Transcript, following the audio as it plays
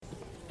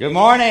Good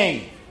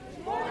morning.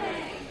 Good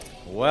morning.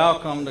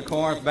 Welcome to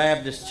Corinth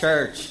Baptist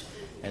Church.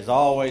 As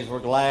always, we're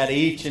glad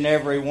each and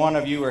every one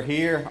of you are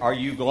here. Are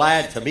you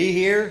glad to be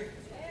here?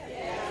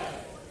 Yes.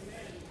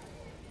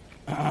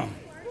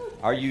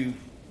 Are you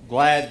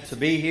glad to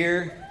be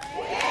here?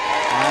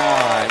 Yes.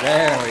 All right,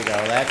 there we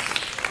go.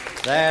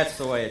 That's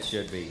the way it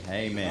should be.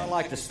 Amen. I'd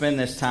like to spend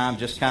this time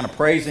just kind of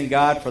praising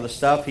God for the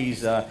stuff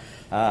He's done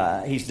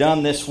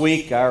this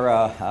week.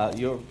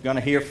 You're going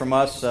to hear from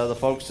us, the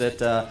folks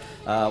that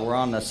were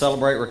on the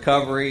Celebrate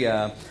Recovery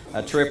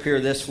trip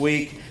here this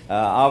week.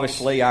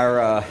 Obviously,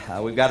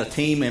 we've got a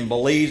team in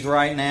Belize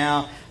right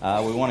now.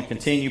 We want to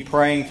continue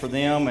praying for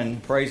them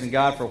and praising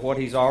God for what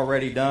He's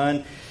already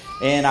done.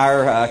 And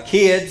our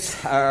kids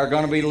are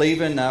going to be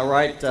leaving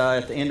right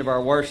at the end of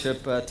our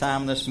worship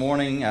time this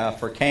morning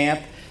for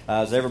camp.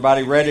 Is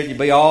everybody ready to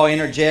be all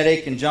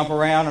energetic and jump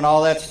around and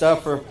all that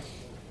stuff for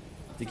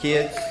the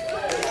kids?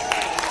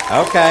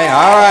 Okay,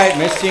 all right,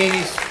 Miss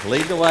Jeannie's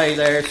lead the way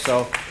there.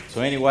 So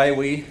anyway,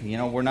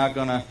 we're not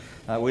gonna,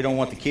 we don't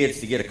want the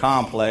kids to get a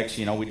complex.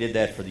 We did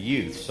that for the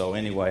youth. So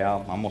anyway,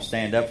 I'm gonna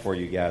stand up for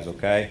you guys.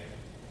 Okay?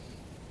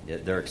 Yeah,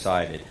 they're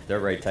excited. They're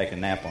ready to take a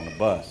nap on the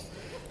bus.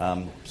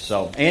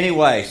 So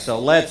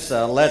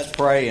let's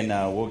pray and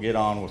we'll get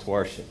on with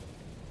worship.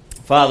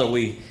 Father,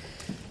 we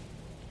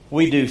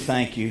do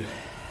thank you,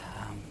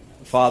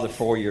 Father,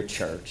 for your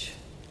church.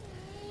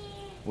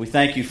 We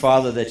thank you,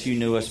 Father, that you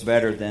knew us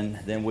better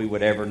than we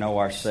would ever know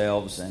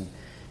ourselves, and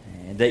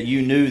that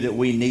you knew that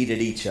we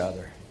needed each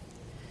other.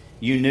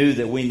 You knew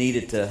that we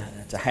needed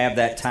to have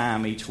that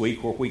time each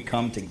week where we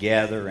come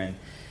together and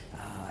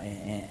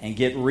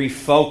get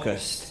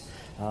refocused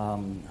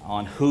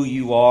on who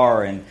you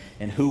are and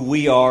who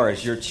we are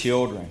as your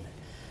children.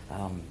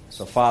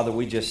 So, Father,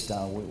 we just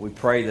we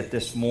pray that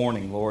this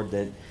morning, Lord,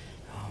 that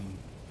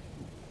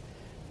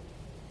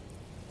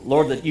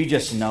you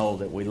just know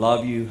that we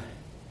love you.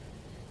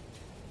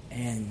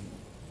 And,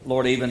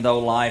 Lord, even though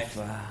life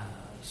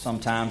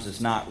sometimes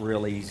is not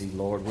real easy,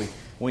 Lord,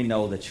 we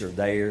know that you're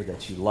there,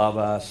 that you love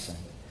us.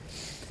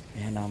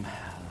 And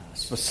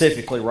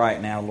specifically right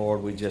now,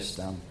 Lord, we just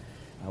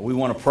we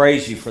want to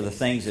praise you for the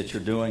things that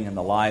you're doing in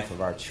the life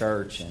of our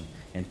church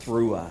and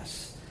through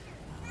us.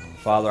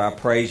 Father, I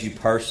praise you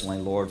personally,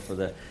 Lord, for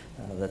the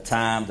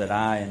time that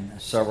I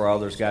and several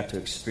others got to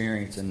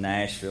experience in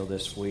Nashville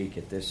this week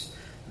at this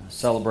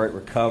Celebrate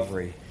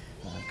Recovery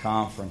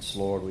conference,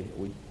 Lord.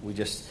 We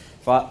just,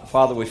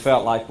 Father, we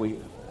felt like we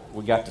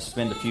got to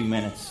spend a few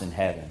minutes in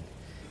heaven,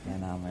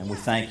 and we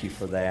thank you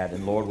for that.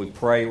 And Lord, we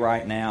pray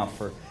right now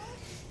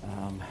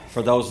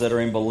for those that are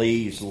in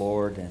Belize,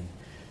 Lord, and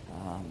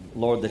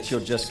Lord, that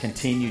you'll just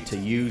continue to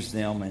use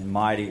them in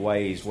mighty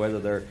ways, whether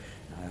they're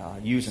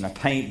using a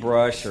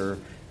paintbrush or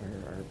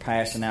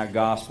passing out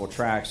gospel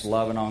tracts,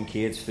 loving on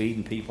kids,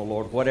 feeding people,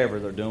 Lord, whatever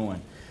they're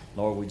doing.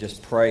 Lord, we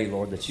just pray,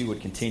 Lord, that you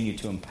would continue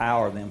to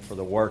empower them for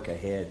the work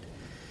ahead.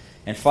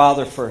 And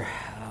Father, for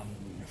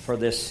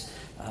this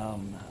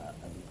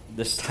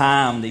this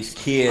time, these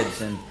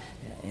kids,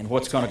 and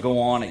what's going to go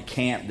on at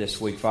camp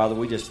this week, Father,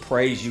 we just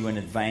praise you in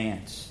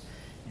advance.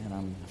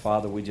 And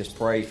Father, we just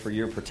pray for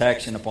your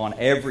protection upon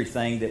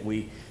everything that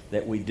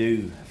we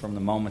do from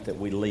the moment that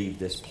we leave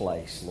this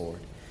place, Lord.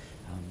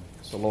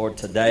 So, Lord,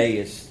 today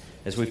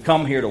as we've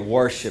come here to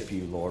worship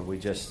you, Lord, we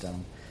just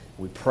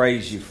we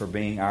praise you for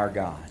being our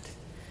God.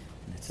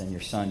 And it's in your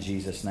Son,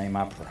 Jesus' name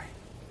I pray.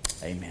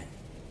 Amen.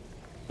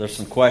 There's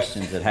some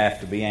questions that have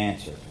to be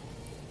answered.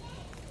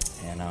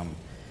 And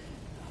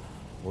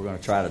we're going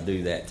to try to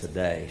do that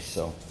today.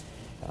 So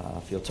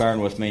if you'll turn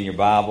with me in your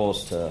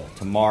Bibles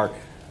to Mark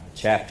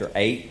chapter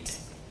 8.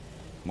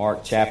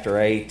 Mark chapter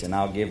 8, and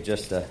I'll give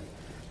just a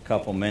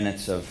couple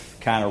minutes of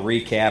kind of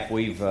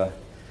recap.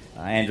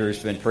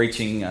 Andrew's been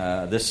preaching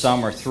this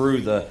summer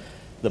through the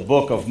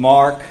book of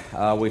Mark.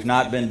 We've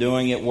not been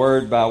doing it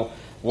word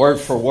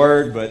for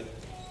word, but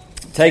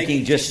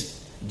taking just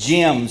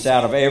gems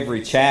out of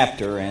every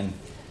chapter and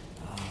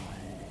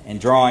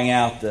drawing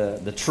out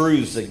the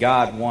truths that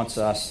God wants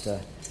us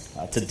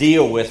to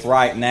deal with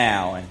right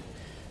now. And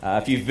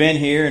if you've been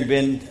here and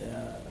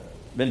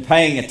been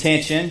paying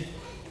attention,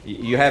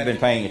 you have been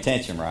paying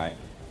attention, right?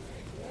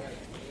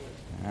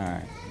 All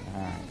right.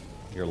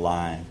 You're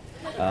lying.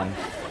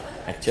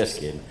 Just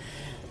kidding.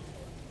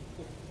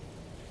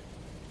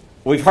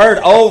 We've heard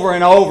over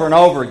and over and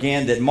over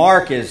again that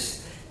Mark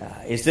is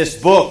this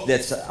book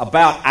that's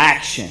about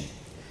action.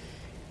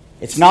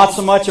 It's not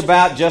so much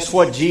about just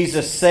what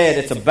Jesus said.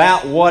 It's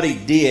about what he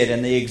did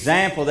and the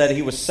example that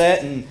he was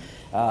setting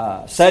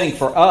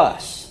for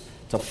us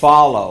to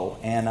follow.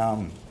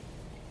 And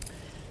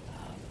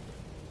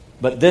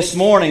but this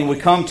morning we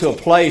come to a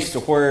place to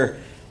where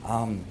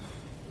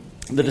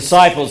the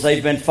disciples,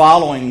 they've been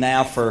following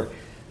now for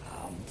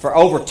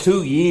over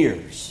 2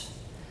 years.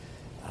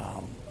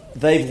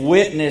 They've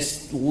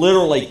witnessed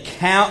literally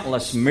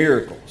countless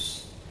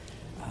miracles.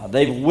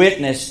 They've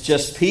witnessed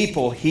just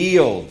people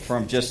healed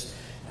from just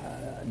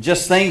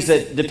things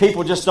that the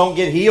people just don't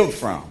get healed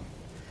from.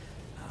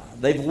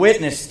 They've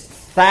witnessed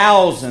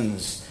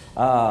thousands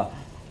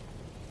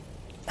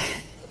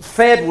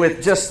fed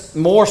with just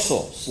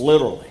morsels,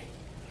 literally.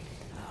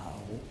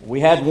 We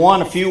had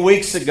one a few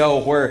weeks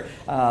ago where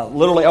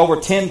literally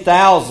over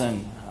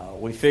 10,000,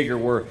 we figure,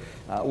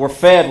 were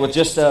fed with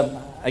just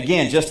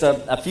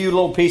a few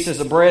little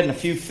pieces of bread and a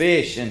few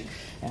fish. And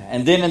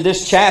then in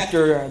this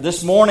chapter,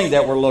 this morning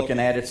that we're looking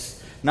at,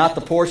 it's not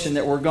the portion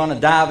that we're going to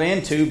dive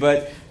into,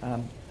 but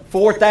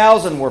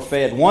 4,000 were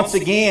fed once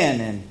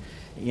again. And,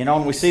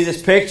 and we see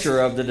this picture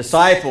of the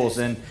disciples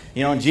and,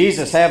 and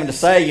Jesus having to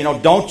say,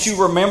 don't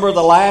you remember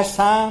the last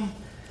time?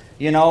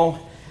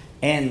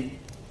 And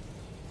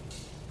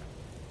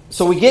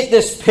so we get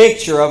this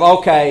picture of,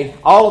 okay,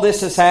 all of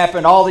this has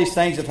happened, all these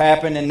things have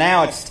happened, and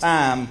now it's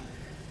time.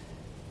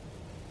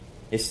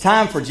 It's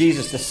time for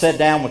Jesus to sit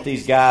down with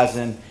these guys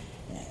and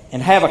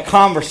have a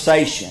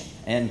conversation.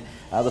 And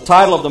the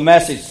title of the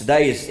message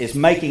today is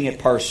Making It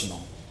Personal.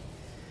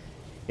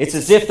 It's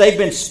as if they've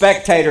been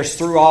spectators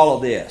through all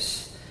of this.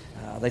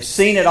 They've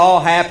seen it all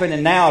happen,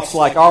 and now it's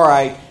like, all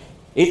right,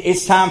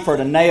 it's time for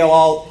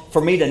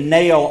me to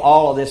nail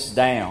all of this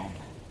down.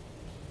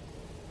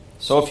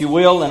 So if you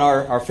will, and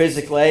are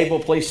physically able,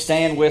 please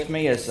stand with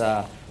me as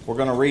we're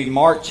going to read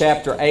Mark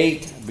chapter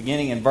 8,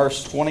 beginning in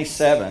verse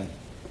 27.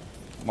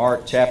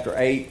 Mark chapter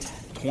 8,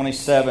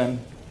 27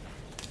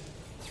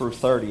 through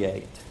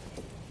 38.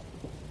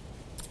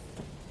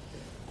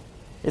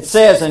 It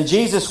says, "And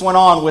Jesus went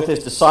on with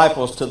his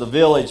disciples to the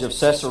village of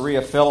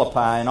Caesarea Philippi,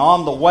 and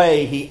on the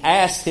way he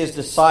asked his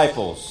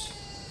disciples,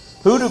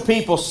 'Who do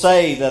people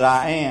say that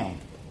I am?'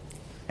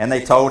 And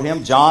they told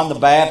him, 'John the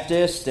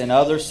Baptist, and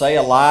others say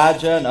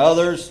Elijah, and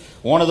others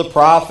one of the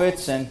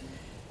prophets.' And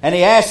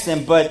he asked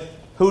them, 'But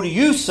who do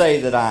you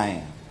say that I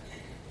am?'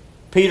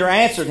 Peter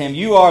answered him,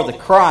 'You are the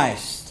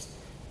Christ.'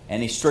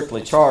 And he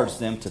strictly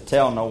charged them to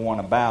tell no one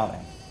about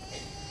him.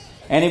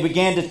 And he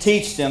began to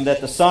teach them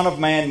that the Son of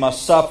Man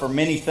must suffer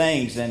many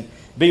things and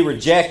be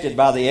rejected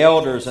by the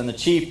elders and the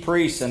chief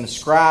priests and the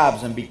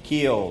scribes and be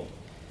killed,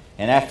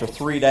 and after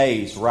 3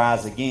 days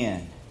rise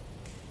again.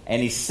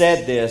 And he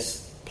said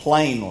this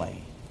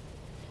plainly.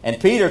 And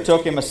Peter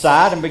took him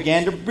aside and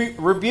began to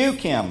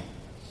rebuke him.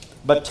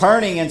 But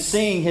turning and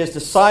seeing his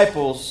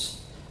disciples,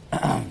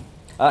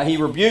 he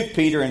rebuked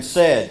Peter and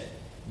said,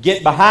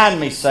 'Get behind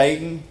me,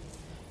 Satan,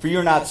 for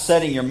you're not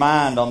setting your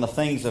mind on the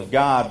things of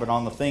God, but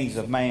on the things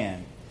of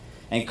man.'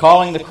 And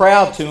calling the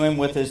crowd to him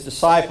with his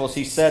disciples,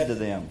 he said to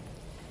them,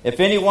 'If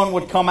anyone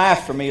would come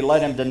after me,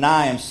 let him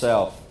deny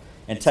himself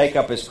and take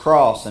up his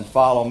cross and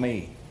follow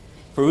me.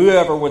 For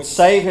whoever would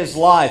save his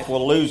life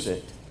will lose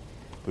it.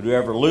 But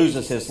whoever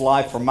loses his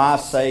life for my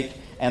sake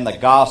and the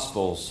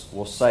gospel's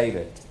will save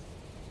it.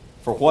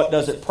 For what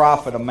does it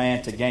profit a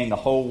man to gain the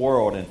whole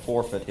world and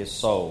forfeit his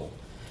soul?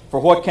 For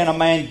what can a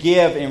man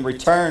give in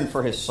return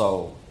for his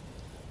soul?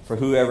 For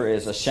whoever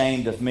is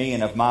ashamed of me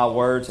and of my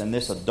words in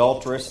this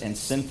adulterous and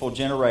sinful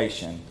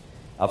generation,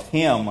 of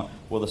him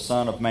will the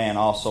Son of Man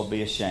also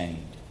be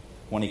ashamed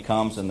when he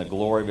comes in the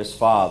glory of his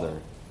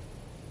Father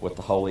with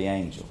the holy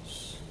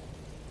angels.'"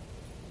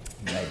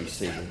 You may be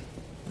seated.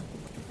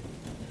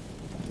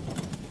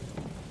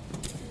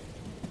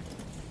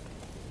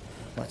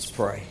 Let's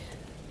pray.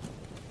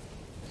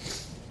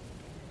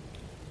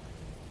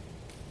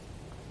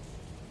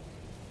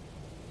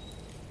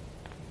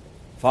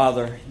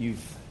 Father, you're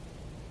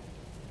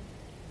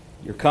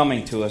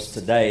coming to us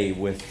today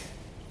with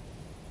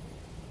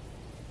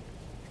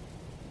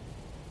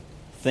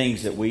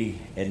things that we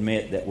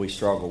admit that we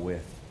struggle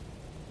with.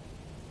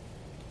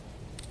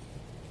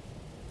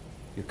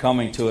 You're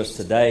coming to us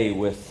today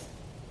with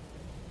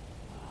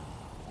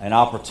an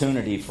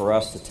opportunity for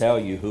us to tell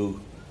you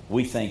who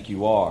we think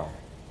you are.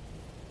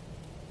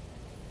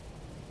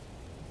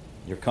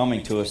 You're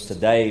coming to us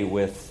today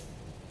with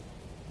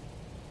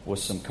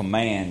some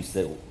commands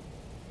that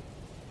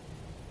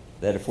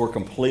if we're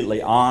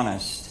completely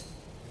honest,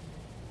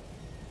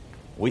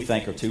 we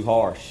think are too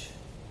harsh.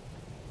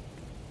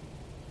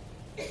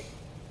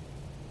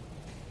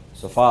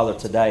 So, Father,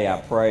 today I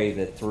pray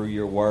that through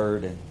your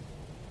word and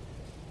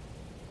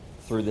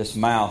through this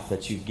mouth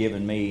that you've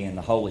given me and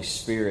the Holy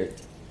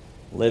Spirit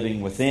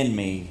living within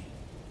me,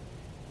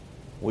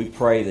 we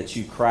pray that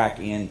you crack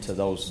into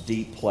those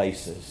deep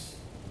places.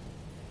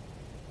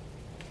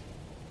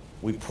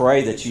 We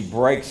pray that you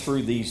break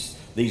through these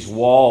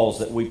walls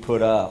that we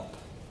put up,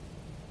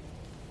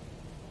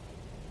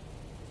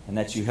 and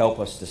that you help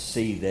us to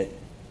see that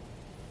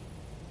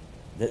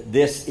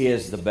this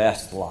is the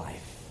best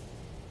life.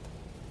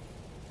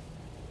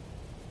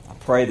 I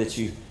pray that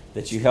you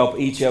help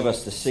each of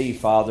us to see,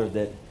 Father,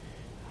 that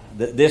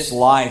this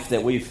life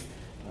that we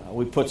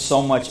put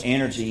so much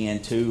energy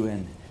into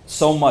and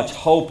so much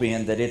hope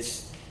in, that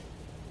it's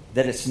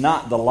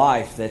not the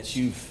life that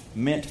you've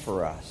meant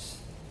for us.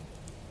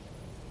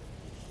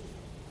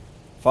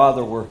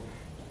 Father,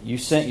 you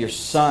sent your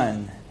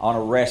Son on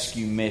a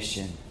rescue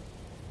mission.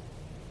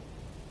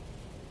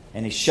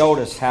 And he showed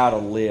us how to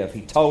live.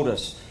 He told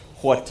us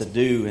what to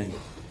do.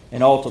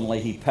 And ultimately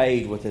he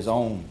paid with his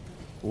own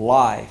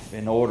life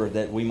in order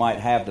that we might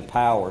have the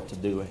power to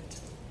do it.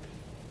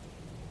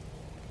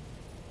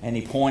 And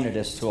he pointed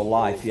us to a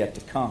life yet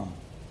to come.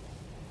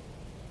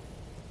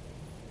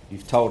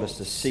 You've told us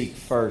to seek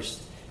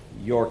first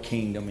your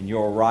kingdom and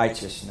your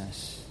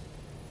righteousness,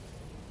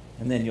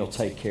 and then you'll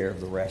take care of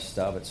the rest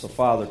of it. So,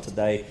 Father,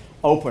 today,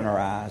 open our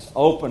eyes,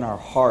 open our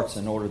hearts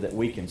in order that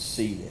we can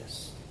see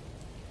this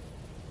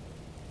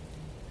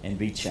and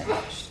be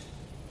changed.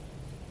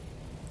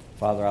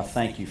 Father, I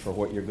thank you for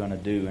what you're going to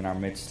do in our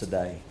midst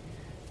today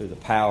through the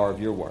power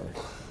of your word.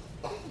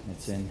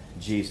 It's in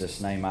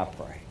Jesus' name I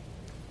pray.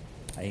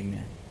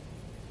 Amen.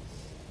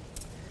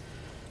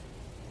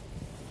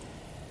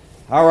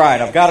 All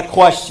right, I've got a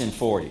question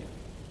for you.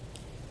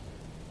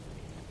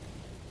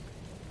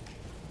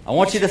 I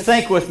want you to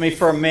think with me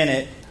for a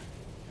minute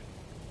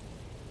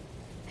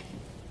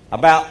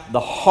about the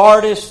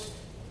hardest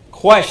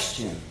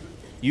question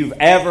you've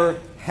ever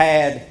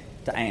had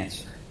to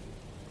answer.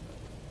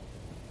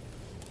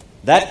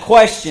 That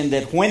question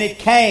that when it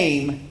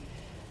came,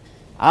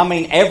 I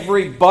mean,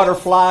 every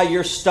butterfly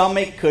your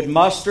stomach could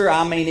muster,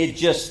 I mean,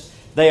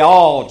 they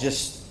all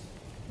just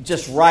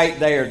right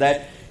there,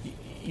 that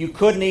you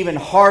couldn't even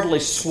hardly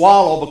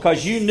swallow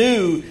because you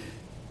knew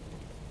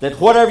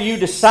that whatever you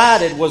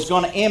decided was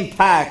going to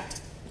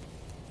impact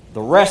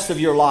the rest of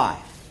your life.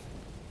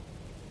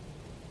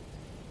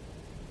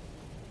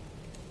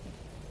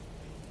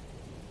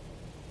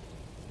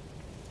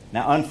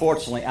 Now,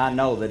 unfortunately, I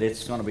know that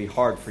it's going to be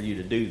hard for you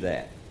to do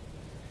that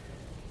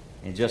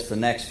in just the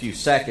next few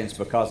seconds,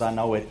 because I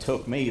know it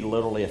took me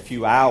literally a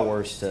few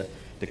hours to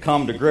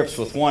come to grips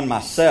with one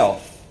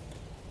myself.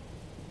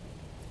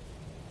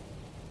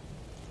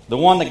 The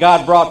one that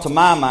God brought to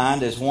my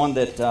mind is one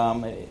that,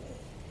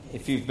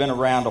 if you've been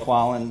around a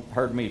while and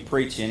heard me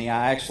preach any,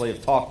 I actually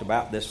have talked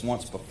about this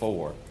once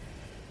before.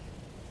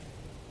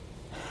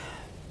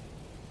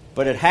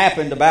 But it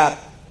happened about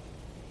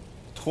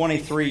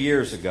 23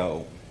 years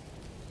ago.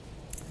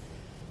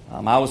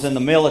 I was in the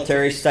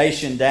military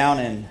stationed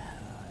down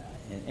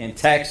in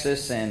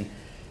Texas, and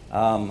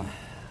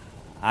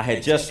I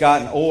had just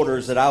gotten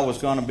orders that I was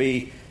going to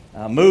be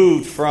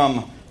moved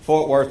from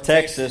Fort Worth,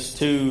 Texas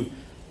to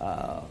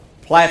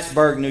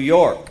Plattsburgh, New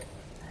York.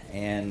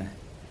 And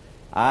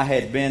I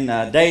had been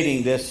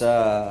dating this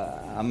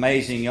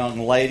amazing young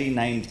lady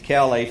named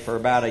Kelly for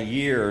about a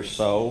year or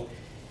so.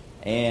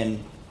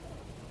 And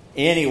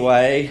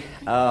anyway,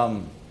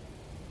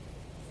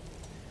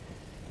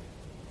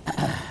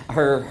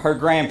 her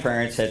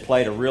grandparents had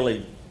played a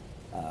really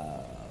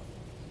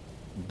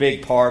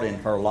big part in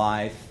her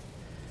life.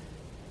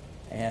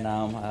 And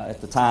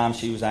at the time,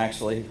 she was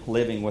actually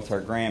living with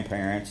her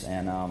grandparents.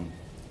 And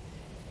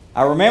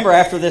I remember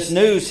after this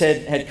news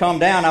had come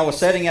down, I was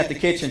sitting at the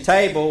kitchen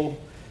table.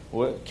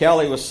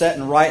 Kelly was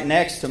sitting right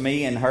next to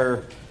me, and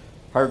her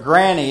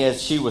granny,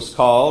 as she was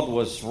called,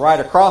 was right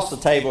across the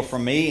table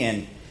from me.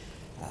 And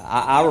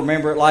I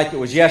remember it like it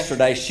was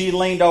yesterday. She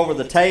leaned over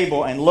the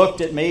table and looked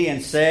at me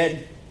and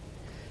said,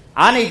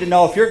 "I need to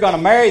know if you're going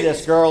to marry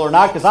this girl or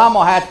not, because I'm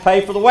going to have to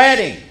pay for the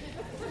wedding."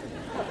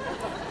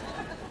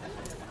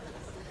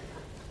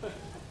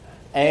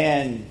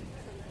 And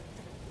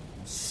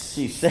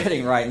she's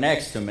sitting right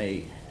next to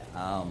me.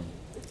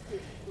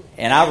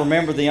 And I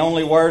remember the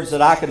only words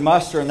that I could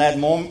muster in that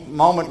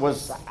moment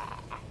was,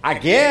 I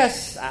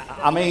guess.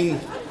 I mean,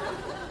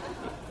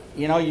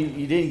 you know,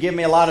 you didn't give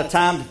me a lot of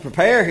time to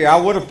prepare here. I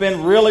would have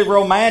been really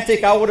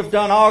romantic. I would have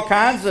done all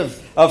kinds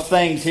of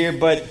things here,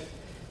 but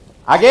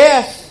I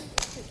guess.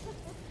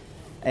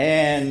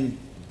 And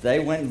they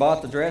went and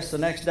bought the dress the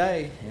next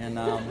day. And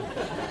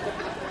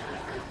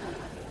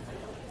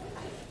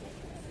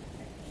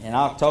in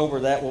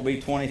October, that will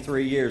be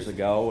 23 years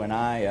ago. And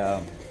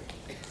I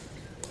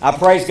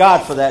praise God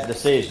for that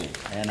decision.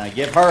 And I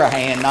give her a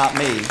hand, not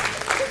me.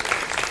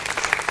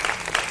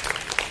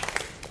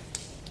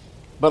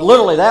 But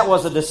literally, that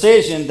was a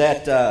decision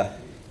that,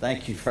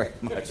 thank you very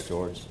much,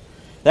 George.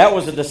 That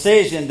was a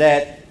decision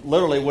that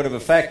literally would have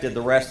affected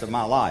the rest of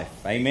my life.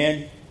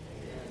 Amen?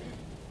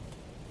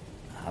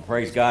 I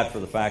praise God for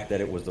the fact that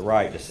it was the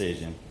right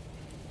decision.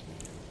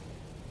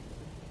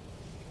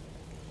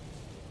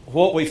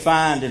 What we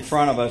find in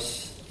front of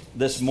us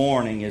this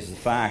morning is the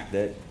fact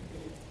that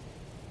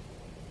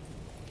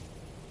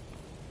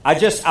I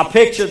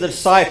picture the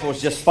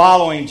disciples just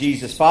following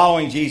Jesus,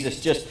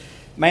 just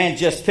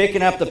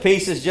picking up the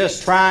pieces,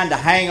 just trying to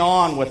hang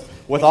on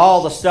with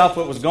all the stuff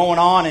that was going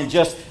on, and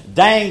just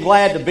dang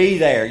glad to be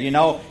there. You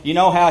know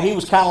how he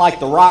was kind of like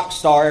the rock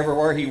star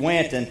everywhere he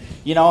went, and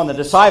and the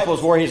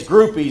disciples were his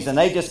groupies, and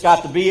they just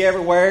got to be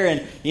everywhere,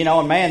 and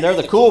and man, they're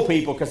the cool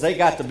people because they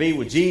got to be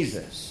with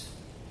Jesus.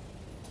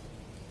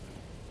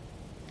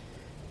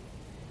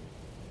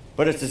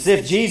 But it's as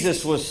if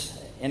Jesus was,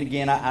 and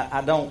again,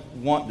 I don't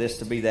want this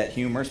to be that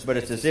humorous, but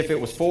it's as if it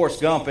was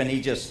Forrest Gump and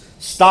he just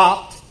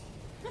stopped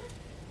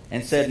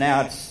and said,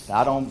 "Now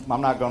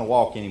I'm not going to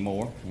walk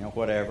anymore,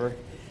 whatever,"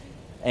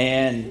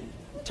 and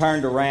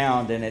turned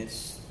around, and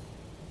it's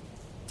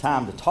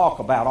time to talk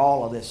about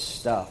all of this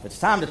stuff. It's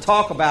time to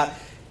talk about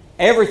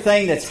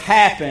everything that's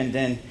happened,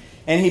 and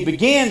he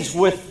begins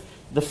with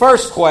the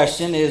first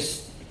question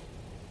is,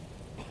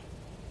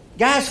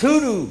 guys,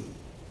 who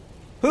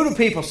do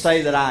people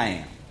say that I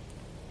am?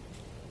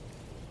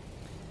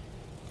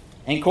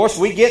 And of course,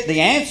 we get the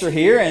answer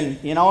here.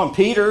 And, and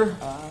Peter,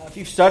 if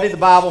you've studied the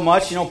Bible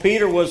much,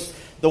 Peter was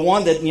the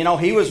one that,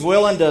 he was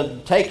willing to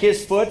take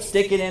his foot,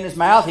 stick it in his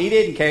mouth. He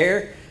didn't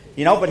care,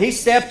 but he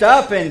stepped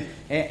up and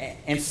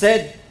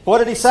said, what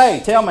did he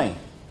say? Tell me.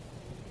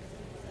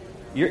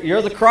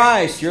 You're the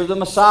Christ. You're the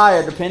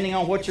Messiah, depending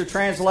on what your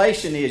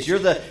translation is. You're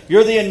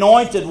the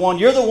anointed one.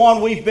 You're the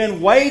one we've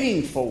been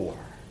waiting for.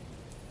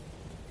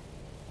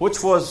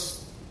 Which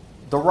was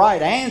the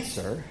right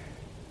answer.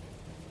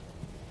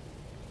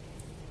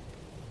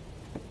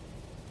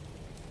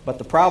 But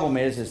the problem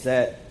is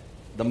that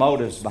the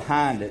motives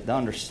behind it, the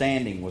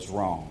understanding was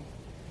wrong.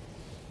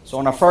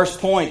 So in our first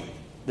point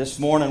this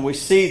morning, we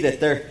see that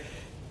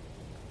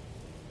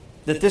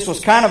this was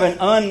kind of an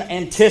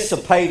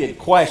unanticipated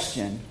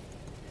question.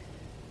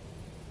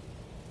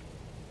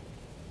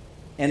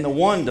 And the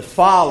one to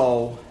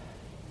follow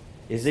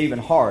is even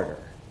harder.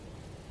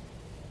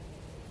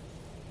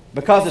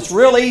 Because it's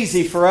real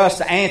easy for us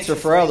to answer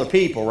for other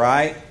people,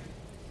 right?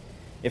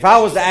 If I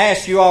was to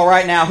ask you all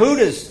right now, who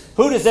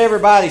does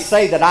everybody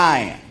say that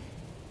I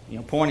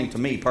am? Pointing to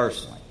me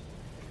personally.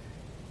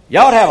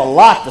 Y'all would have a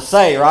lot to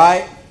say,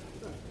 right?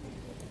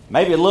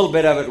 Maybe a little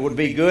bit of it would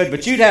be good,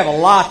 but you'd have a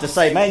lot to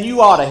say. Man,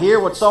 you ought to hear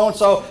what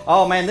so-and-so,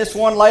 oh man, this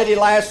one lady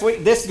last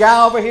week, this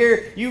guy over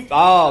here,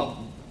 oh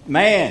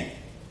man.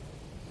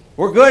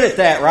 We're good at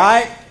that,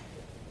 right?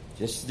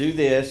 Just do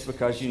this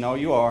because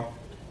you are.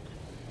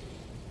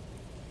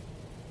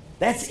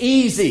 That's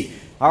easy.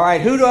 All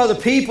right, who do other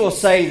people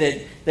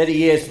say that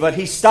he is? But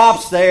he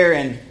stops there,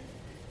 and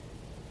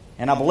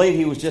I believe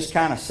he was just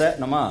kind of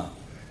setting them up.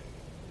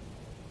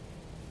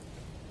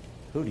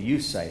 Who do you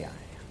say I am?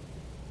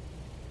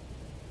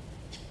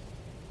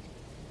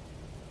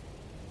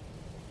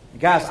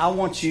 Guys, I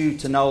want you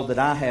to know that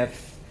I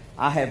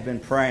have been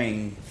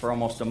praying for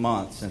almost a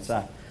month since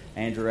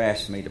Andrew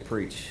asked me to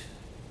preach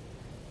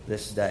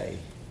this day,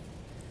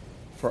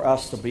 for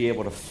us to be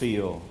able to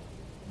feel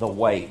the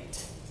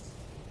weight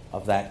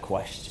of that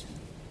question.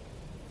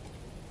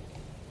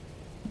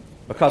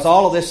 Because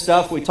all of this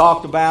stuff we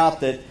talked about,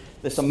 that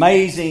this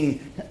amazing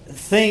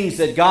things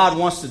that God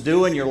wants to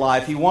do in your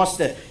life, He wants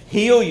to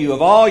heal you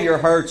of all your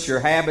hurts, your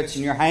habits,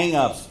 and your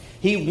hang-ups.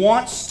 He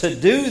wants to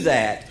do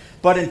that.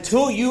 But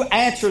until you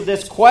answer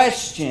this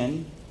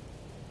question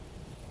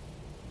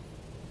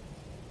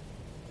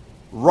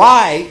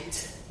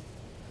right,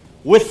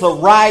 with the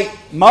right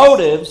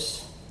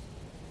motives,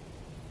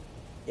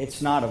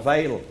 it's not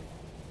available.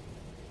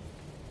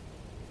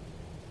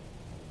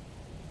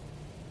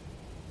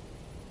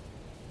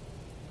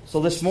 So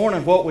this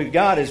morning what we've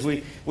got is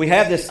we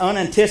have this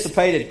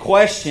unanticipated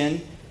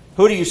question,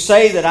 who do you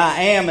say that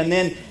I am? And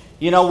then,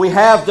 we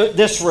have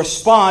this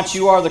response,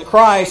 you are the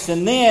Christ.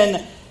 And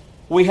then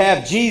we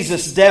have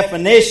Jesus'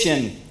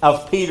 definition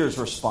of Peter's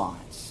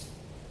response.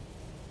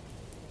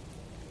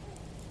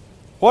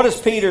 What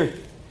does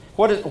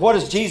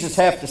Jesus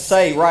have to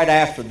say right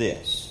after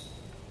this?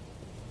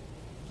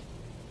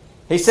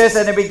 He says,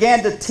 and he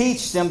began to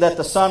teach them that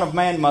the Son of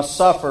Man must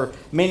suffer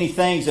many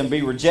things and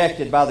be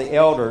rejected by the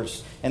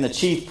elders and the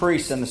chief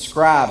priests and the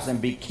scribes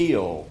and be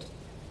killed.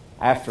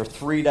 After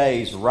 3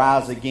 days,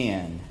 rise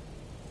again.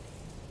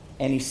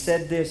 And he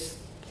said this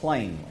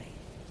plainly.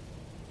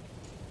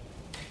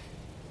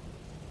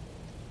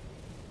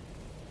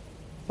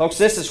 Folks,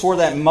 this is where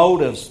that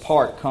motives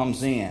part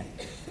comes in.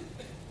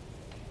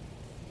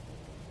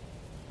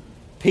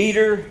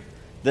 Peter,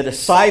 the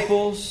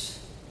disciples,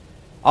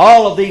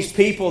 all of these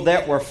people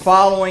that were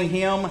following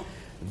him,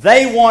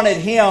 they wanted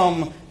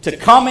him to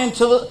come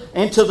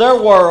into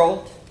their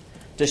world,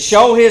 to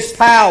show his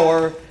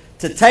power,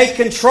 to take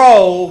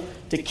control,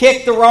 to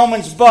kick the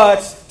Romans'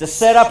 butts, to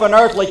set up an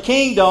earthly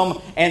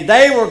kingdom, and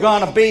they were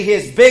going to be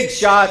his big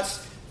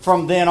shots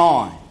from then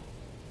on.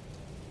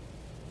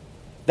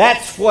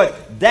 That's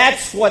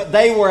what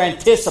they were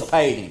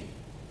anticipating.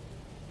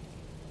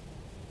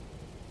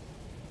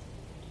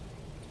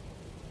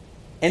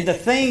 And the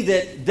thing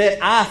that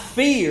I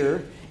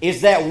fear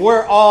is that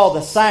we're all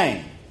the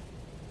same.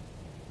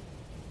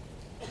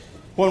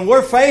 When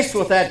we're faced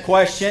with that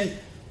question,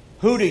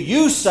 who do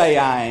you say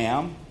I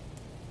am?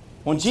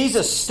 When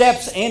Jesus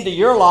steps into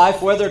your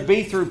life, whether it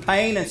be through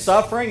pain and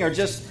suffering or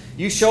just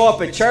you show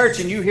up at church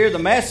and you hear the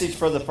message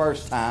for the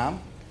first time,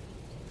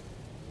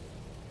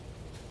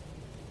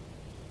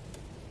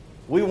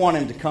 we want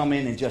Him to come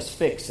in and just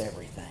fix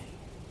everything.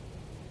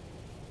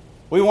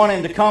 We want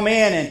Him to come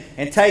in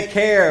and take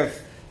care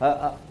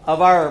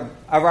of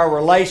our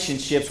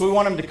relationships. We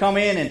want Him to come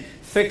in and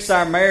fix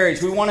our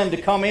marriage. We want Him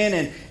to come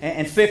in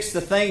and fix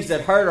the things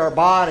that hurt our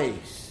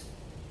bodies.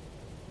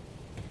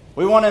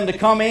 We want Him to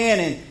come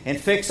in and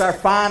fix our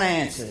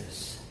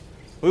finances.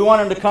 We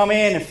want Him to come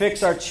in and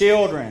fix our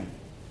children.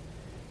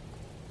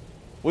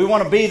 We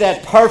want to be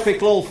that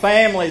perfect little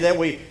family that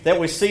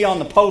we see on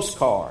the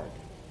postcard.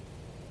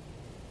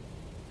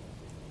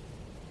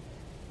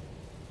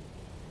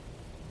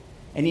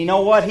 And you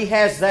know what? He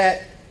has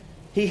that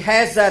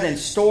in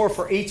store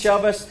for each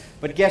of us,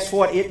 but guess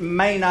what? It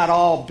may not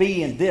all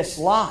be in this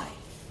life.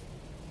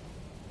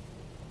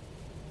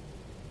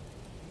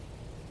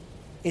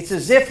 It's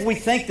as if we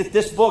think that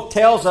this book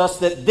tells us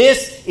that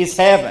this is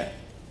heaven.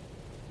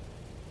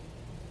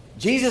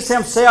 Jesus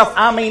himself,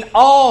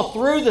 all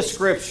through the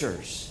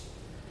Scriptures,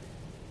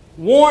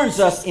 warns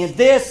us, in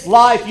this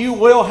life you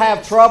will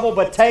have trouble,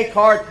 but take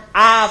heart,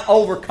 I've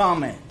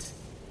overcome it.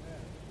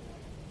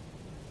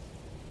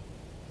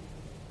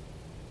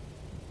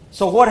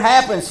 So what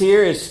happens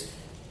here is,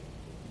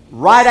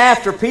 right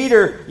after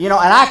Peter, and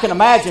I can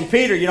imagine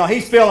Peter,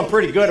 he's feeling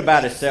pretty good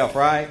about himself,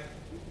 right?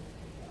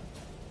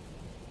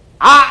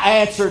 I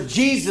answered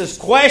Jesus'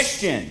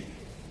 question.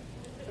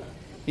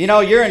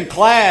 You're in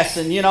class,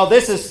 and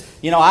this is,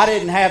 I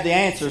didn't have the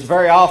answers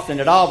very often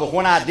at all, but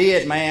when I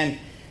did, man,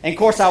 and of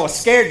course I was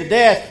scared to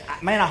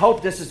death, man, I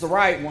hope this is the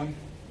right one.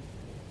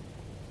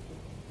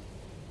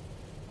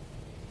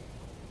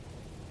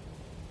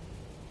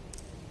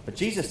 But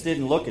Jesus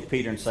didn't look at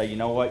Peter and say, you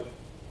know what,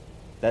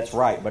 that's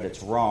right, but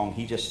it's wrong.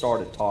 He just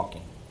started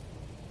talking.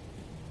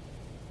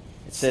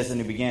 It says,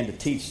 and he began to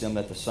teach them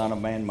that the Son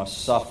of Man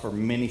must suffer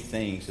many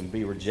things and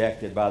be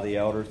rejected by the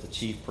elders, the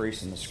chief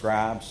priests, and the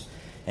scribes,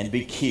 and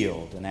be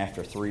killed, and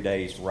after 3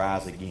 days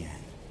rise again.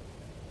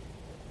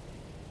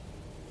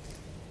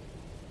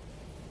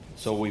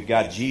 So we've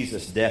got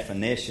Jesus'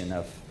 definition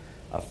of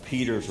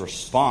Peter's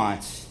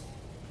response,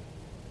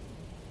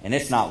 and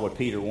it's not what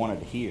Peter wanted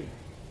to hear.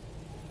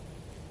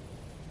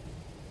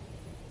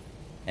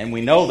 And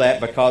we know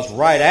that because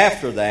right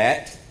after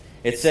that,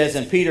 it says,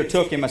 and Peter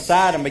took him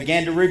aside and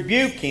began to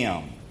rebuke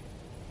him.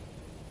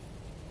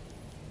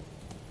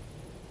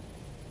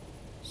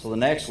 So the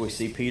next we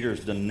see Peter's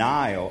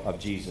denial of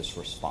Jesus'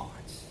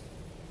 response.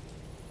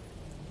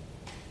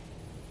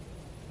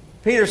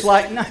 Peter's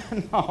like, no.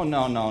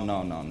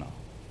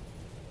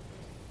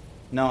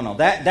 No,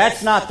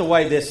 that's not the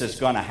way this is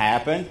going to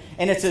happen.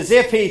 And it's as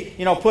if he,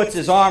 puts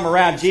his arm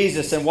around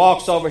Jesus and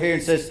walks over here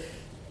and says,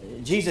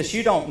 Jesus,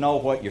 you don't know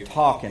what you're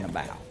talking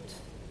about.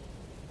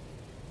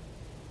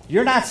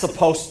 You're not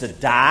supposed to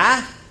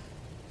die.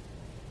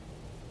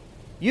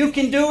 You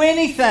can do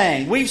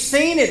anything. We've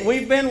seen it.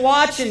 We've been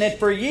watching it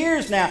for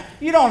years now.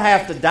 You don't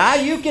have to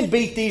die. You can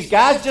beat these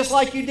guys just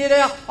like you did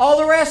all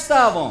the rest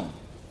of them.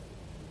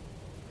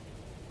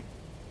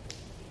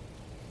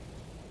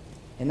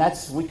 And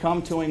we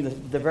come to him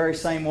the very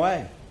same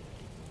way.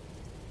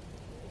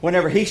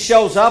 Whenever he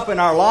shows up in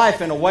our life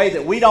in a way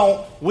that we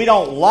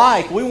don't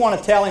like, we want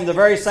to tell him the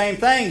very same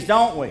things,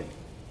 don't we?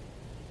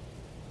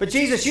 But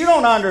Jesus, you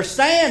don't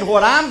understand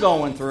what I'm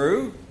going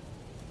through.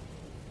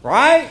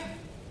 Right?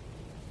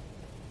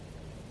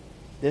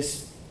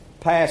 This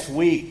past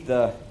week,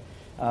 any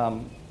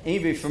of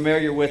you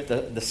familiar with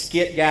the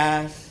skit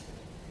guys?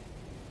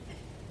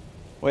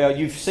 Well,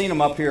 you've seen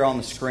them up here on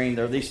the screen.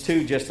 They're these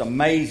two just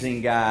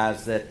amazing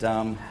guys that,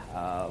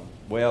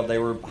 they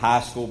were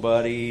high school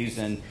buddies,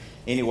 and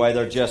anyway,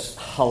 they're just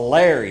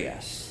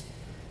hilarious.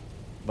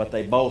 But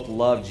they both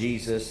love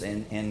Jesus,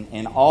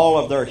 and all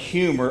of their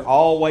humor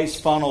always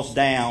funnels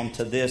down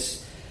to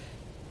this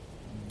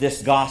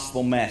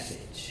gospel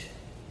message.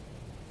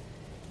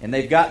 And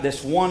they've got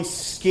this one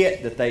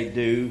skit that they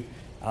do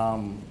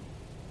that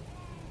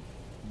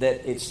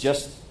it's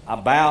just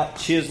about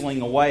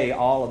chiseling away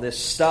all of this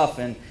stuff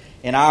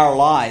in our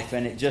life.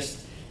 And it just,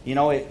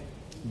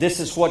 this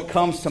is what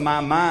comes to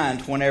my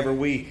mind when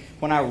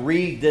I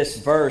read this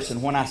verse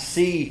and when I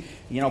see,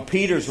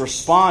 Peter's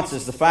response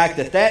is the fact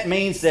that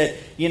means that,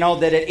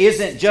 that it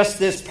isn't just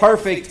this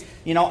perfect,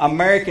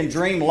 American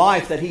dream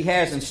life that he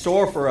has in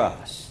store for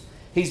us.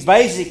 He's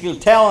basically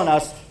telling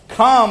us,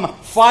 come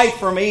fight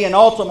for me and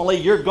ultimately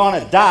you're going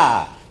to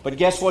die. But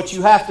guess what?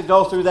 You have to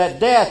go through that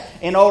death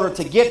in order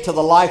to get to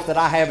the life that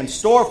I have in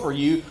store for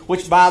you,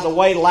 which, by the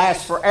way,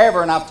 lasts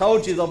forever. And I've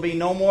told you there'll be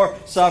no more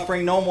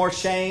suffering, no more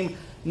shame,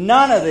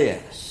 none of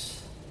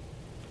this.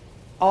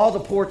 All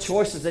the poor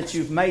choices that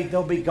you've made,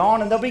 they'll be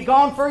gone, and they'll be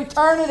gone for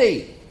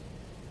eternity.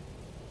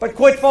 But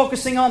quit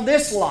focusing on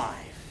this life.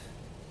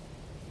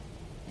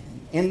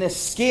 In this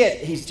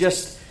skit, he's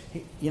just,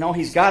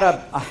 he's got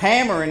a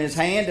hammer in his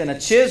hand and a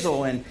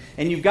chisel, and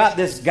you've got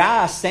this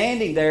guy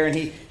standing there, and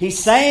he's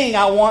saying,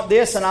 I want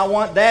this and I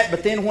want that,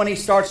 but then when he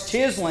starts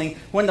chiseling,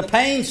 when the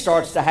pain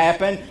starts to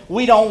happen,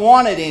 we don't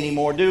want it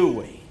anymore, do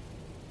we?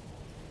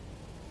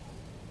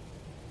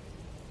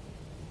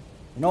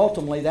 And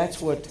ultimately,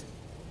 that's what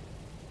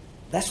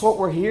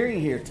we're hearing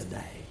here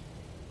today.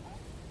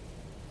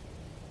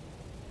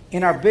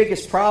 And our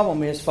biggest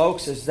problem is,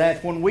 folks, is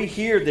that when we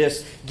hear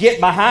this, get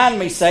behind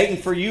me, Satan,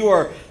 for you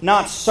are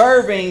not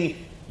serving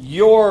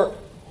your,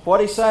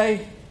 what'd he say?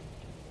 It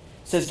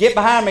says, get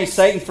behind me,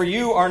 Satan, for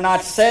you are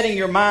not setting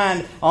your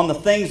mind on the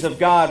things of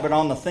God, but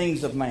on the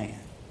things of man.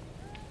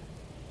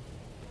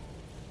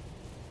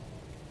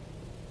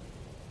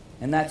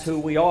 And that's who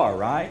we are,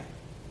 right?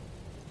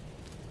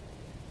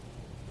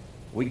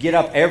 We get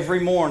up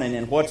every morning,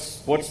 and what's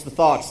the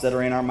thoughts that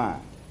are in our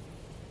mind?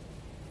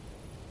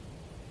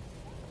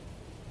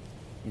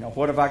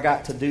 What have I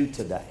got to do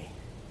today?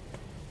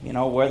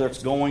 Whether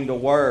it's going to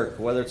work,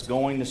 whether it's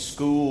going to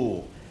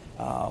school,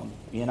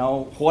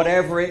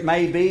 whatever it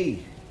may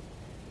be.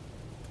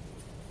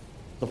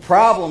 The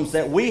problems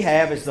that we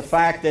have is the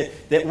fact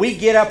that we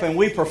get up and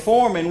we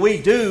perform and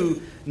we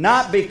do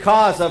not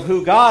because of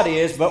who God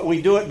is, but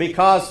we do it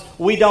because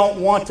we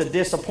don't want to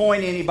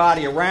disappoint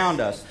anybody around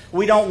us.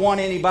 We don't want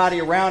anybody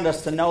around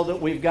us to know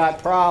that we've got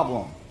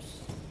problems.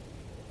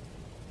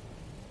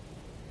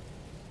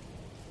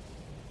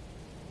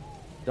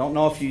 Don't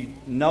know if you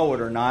know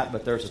it or not,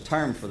 but there's a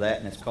term for that,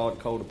 and it's called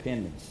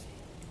codependency.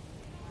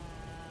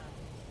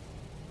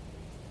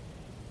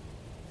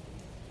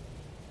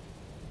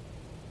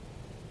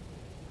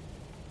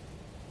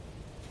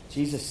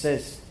 Jesus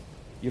says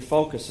your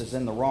focus is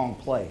in the wrong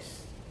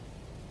place.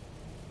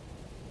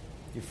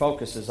 Your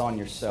focus is on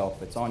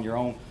yourself. It's on your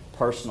own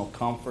personal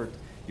comfort.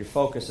 Your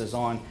focus is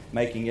on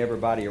making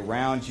everybody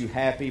around you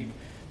happy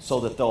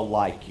so that they'll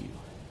like you.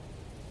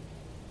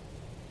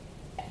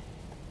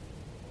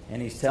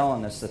 And He's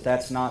telling us that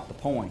that's not the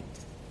point.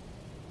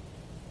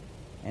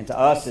 And to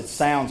us it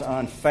sounds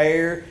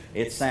unfair,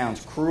 it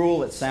sounds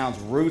cruel, it sounds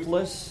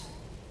ruthless.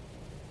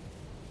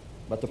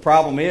 But the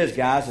problem is,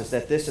 guys, is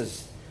that this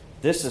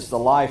is the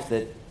life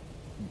that,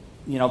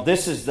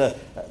 this is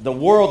the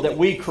world that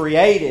we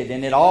created,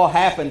 and it all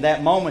happened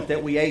that moment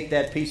that we ate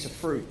that piece of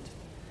fruit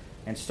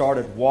and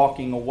started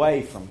walking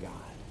away from God.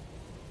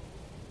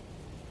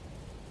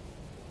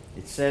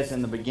 It says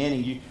in the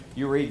beginning,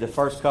 you read the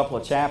first couple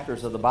of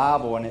chapters of the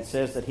Bible, and it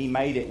says that He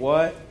made it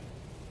what?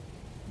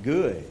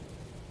 Good.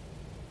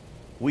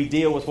 We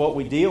deal with what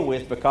we deal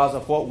with because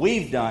of what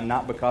we've done,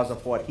 not because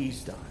of what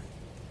He's done.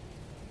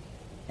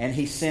 And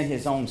He sent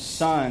His own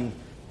Son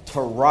to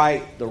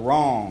right the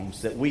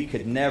wrongs that we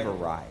could never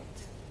right.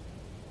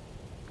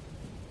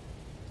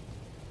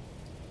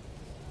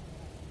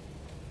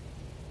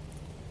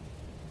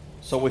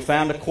 So we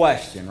found a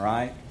question,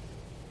 right?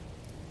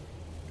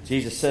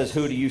 Jesus says,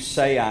 "Who do you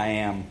say I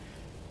am?"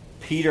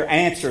 Peter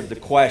answered the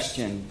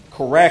question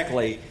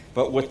correctly,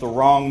 but with the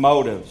wrong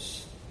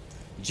motives.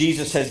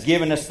 Jesus has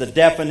given us the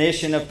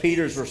definition of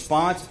Peter's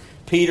response.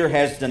 Peter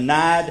has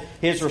denied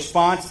his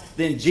response.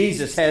 Then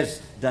Jesus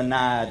has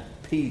denied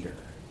Peter.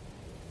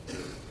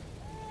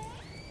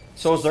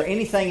 So is there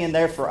anything in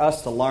there for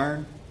us to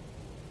learn?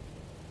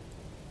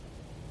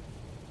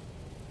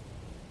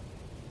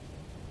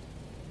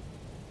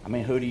 I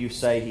mean, who do you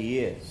say He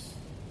is?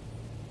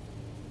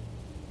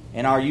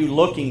 And are you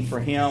looking for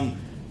Him?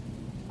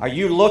 Are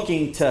you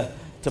looking to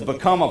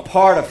become a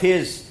part of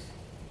His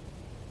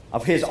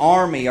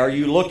army? Are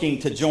you looking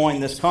to join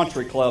this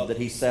country club that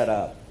He set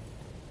up?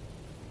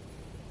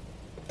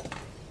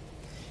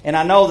 And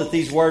I know that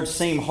these words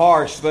seem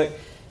harsh, but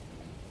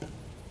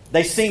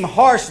they seem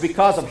harsh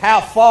because of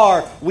how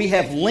far we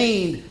have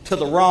leaned to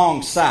the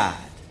wrong side.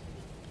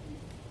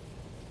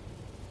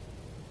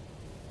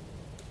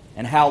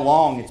 And how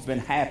long it's been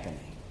happening.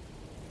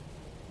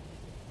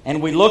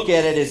 And we look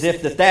at it as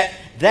if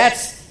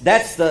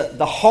that's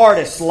the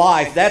hardest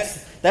life.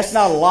 That's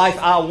not a life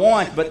I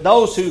want, but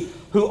those who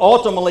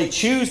ultimately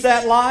choose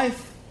that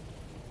life,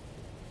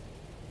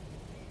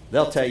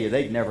 they'll tell you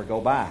they'd never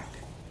go back.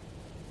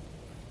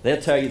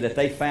 They'll tell you that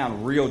they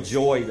found real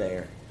joy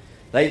there.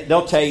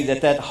 They'll tell you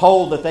that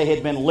hole that they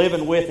had been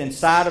living with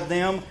inside of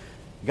them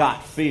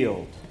got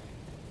filled.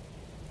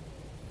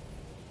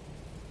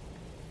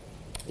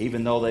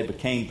 Even though they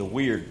became the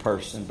weird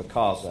person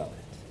because of it.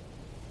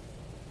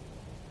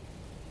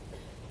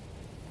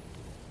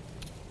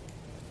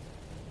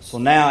 So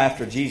now,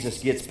 after Jesus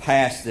gets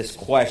past this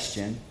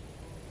question,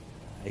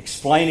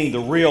 explaining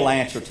the real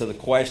answer to the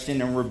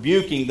question and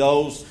rebuking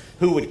those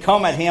who would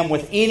come at Him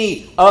with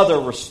any other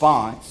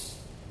response,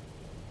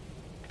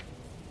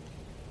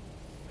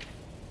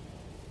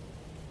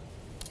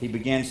 He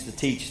begins to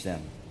teach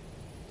them.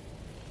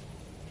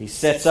 He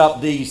sets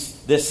up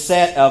this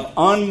set of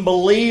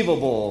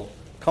unbelievable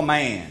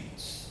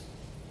commands.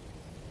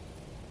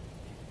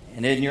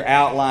 And in your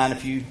outline,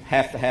 if you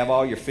have to have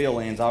all your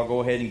fill-ins, I'll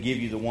go ahead and give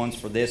you the ones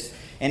for this.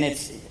 And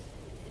it's,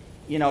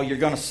 you're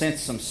going to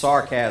sense some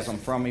sarcasm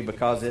from me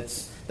because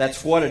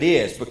that's what it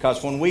is.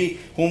 Because when we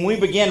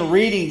begin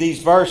reading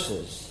these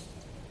verses,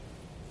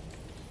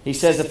 He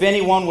says, "If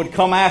anyone would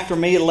come after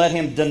me, let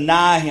him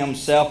deny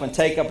himself and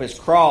take up his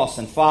cross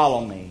and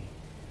follow me.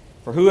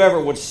 For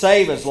whoever would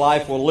save his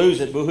life will lose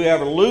it, but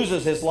whoever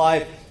loses his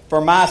life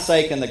for my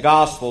sake and the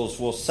gospel's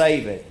will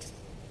save it."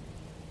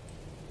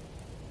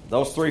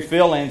 Those three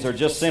fill-ins are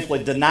just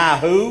simply deny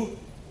who?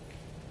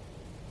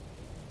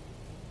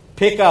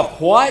 Pick up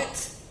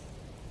what?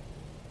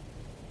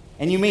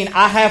 And you mean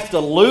I have to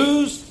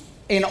lose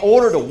in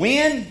order to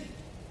win?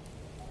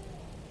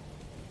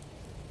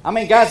 I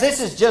mean, guys,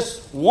 this is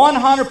just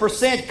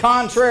 100%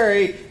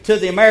 contrary to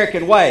the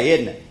American way,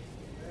 isn't it?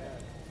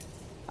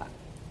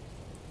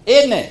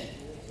 Isn't it?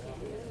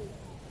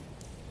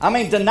 I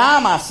mean,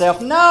 deny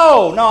myself.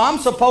 No, I'm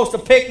supposed to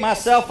pick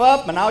myself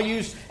up, and I'll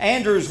use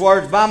Andrew's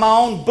words, by my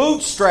own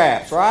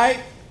bootstraps, right?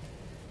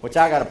 Which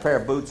I got a pair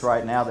of boots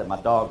right now that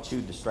my dog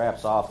chewed the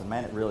straps off, and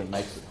man, it really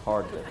makes it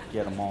hard to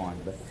get them on.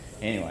 But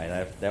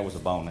anyway, that was a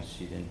bonus.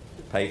 She didn't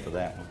pay for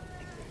that one.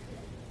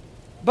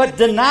 But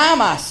deny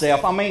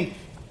myself, I mean,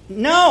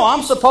 no,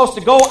 I'm supposed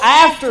to go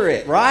after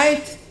it,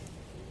 right?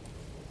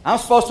 I'm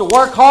supposed to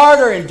work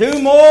harder and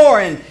do more.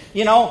 And,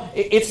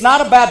 it's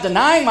not about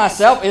denying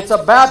myself. It's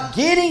about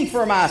getting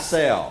for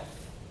myself.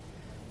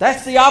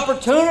 That's the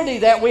opportunity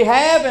that we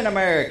have in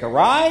America,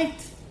 right?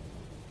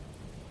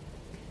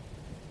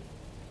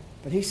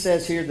 But he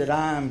says here that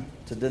I'm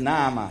to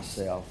deny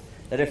myself.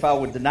 That if I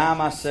would deny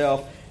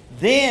myself,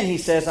 then he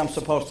says I'm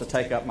supposed to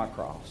take up my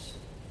cross.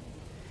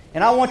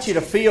 And I want you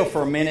to feel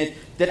for a minute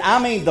that,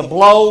 the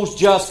blows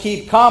just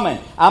keep coming.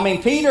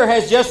 Peter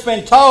has just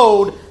been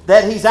told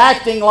that he's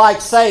acting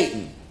like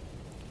Satan.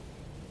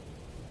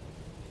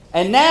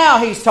 And now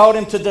he's told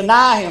him to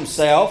deny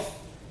himself.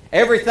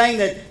 Everything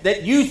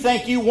that you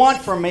think you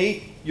want from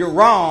me, you're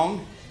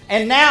wrong.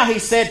 And now he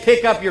said,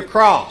 pick up your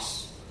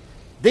cross.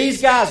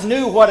 These guys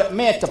knew what it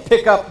meant to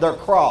pick up their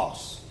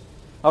cross.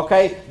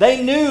 Okay?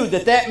 They knew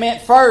that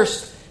meant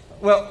first.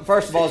 Well,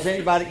 first of all, has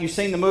anybody, you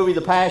seen the movie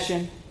The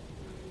Passion?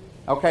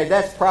 Okay,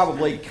 that's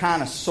probably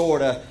kind of,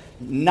 sort of,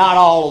 not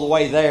all the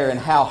way there in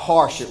how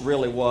harsh it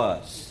really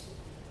was.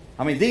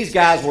 These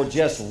guys were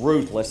just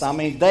ruthless.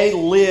 They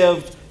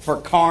lived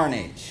for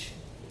carnage.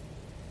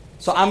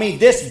 So,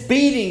 this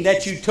beating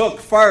that you took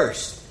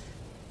first,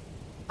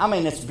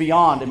 it's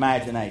beyond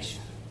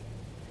imagination.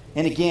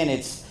 And again,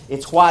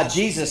 it's why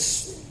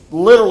Jesus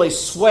literally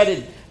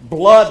sweated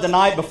blood the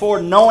night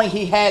before, knowing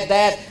he had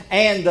that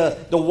and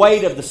the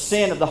weight of the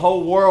sin of the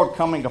whole world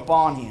coming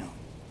upon him.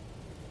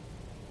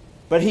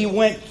 But he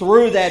went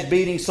through that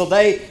beating, so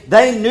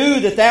they knew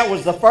that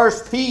was the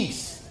first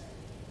piece.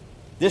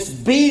 This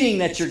beating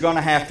that you're going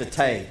to have to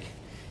take.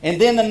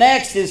 And then the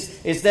next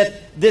is that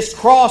this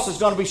cross is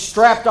going to be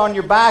strapped on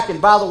your back.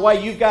 And by the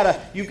way, you've got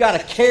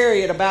to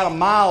carry it about a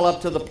mile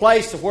up to the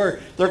place to where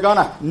they're going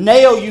to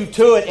nail you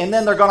to it, and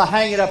then they're going to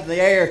hang it up in the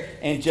air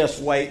and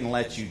just wait and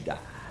let you die.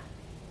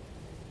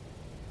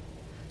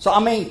 So,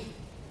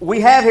 we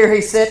have here,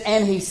 he said,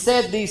 and he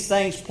said these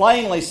things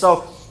plainly.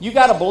 So you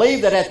got to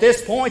believe that at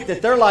this point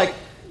that they're like,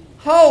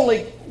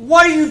 holy,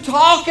 what are you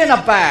talking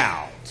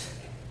about?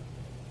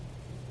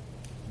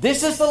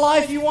 This is the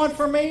life you want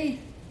for me?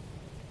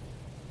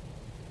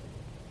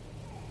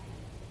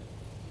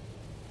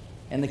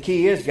 And the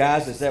key is,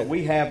 guys, is that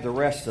we have the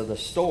rest of the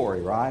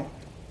story, right?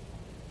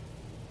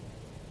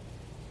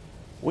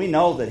 We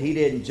know that he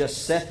didn't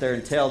just sit there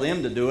and tell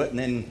them to do it and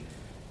then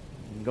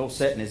go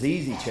sit in his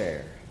easy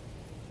chair.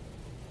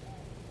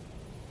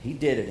 He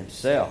did it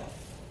himself.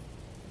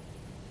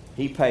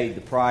 He paid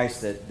the price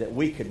that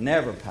we could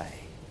never pay.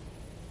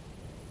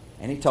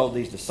 And he told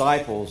these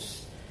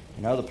disciples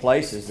in other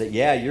places that,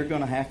 you're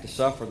going to have to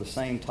suffer the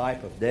same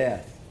type of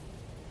death.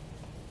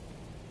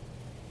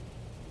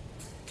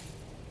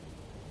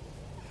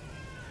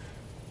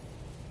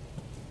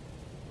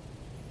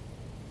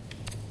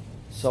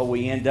 So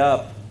we end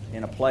up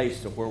in a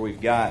place to where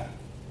we've got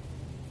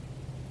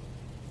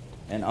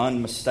an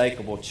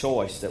unmistakable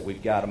choice that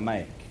we've got to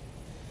make.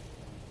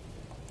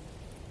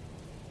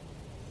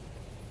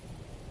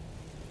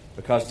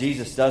 Because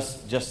Jesus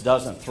just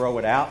doesn't throw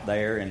it out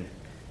there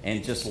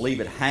and just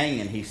leave it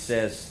hanging. He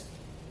says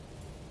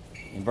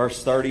in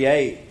verse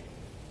 38,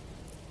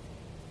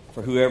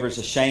 for whoever is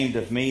ashamed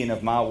of me and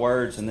of my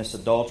words in this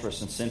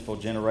adulterous and sinful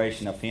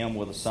generation, of him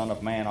will the Son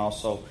of Man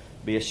also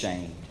be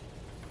ashamed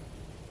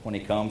when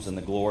he comes in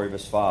the glory of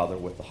his Father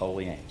with the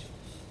holy angels.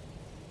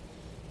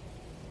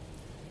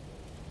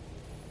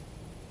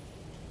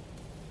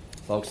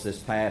 Folks, this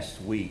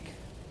past week,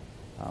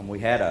 we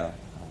had a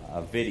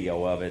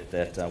video of it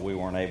that we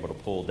weren't able to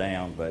pull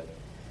down, but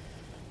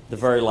the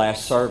very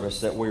last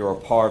service that we were a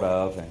part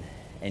of,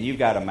 and you've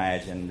got to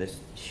imagine this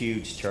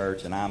huge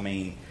church, and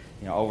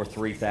over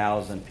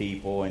 3,000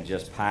 people and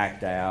just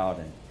packed out,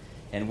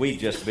 and we've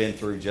just been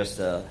through just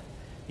an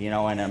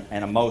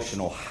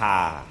emotional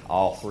high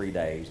all 3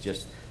 days.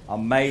 Just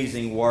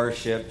amazing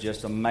worship,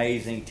 just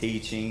amazing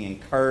teaching,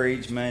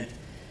 encouragement.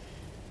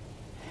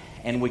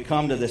 And we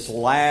come to this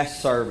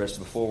last service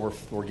before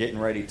we're getting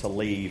ready to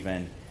leave,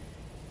 and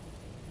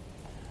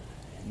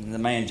the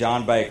man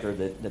John Baker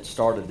that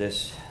started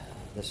this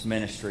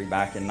ministry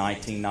back in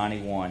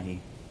 1991, he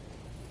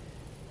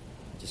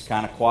just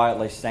kind of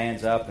quietly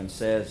stands up and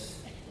says,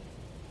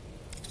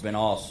 it's been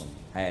awesome,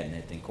 hadn't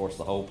it? And of course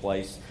the whole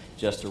place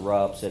just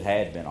erupts. It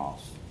had been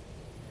awesome.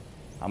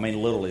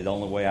 Literally the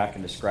only way I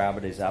can describe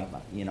it is,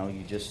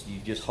 you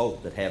just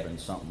hope that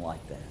heaven's something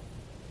like that.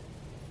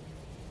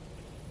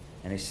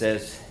 And he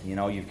says,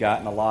 you've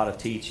gotten a lot of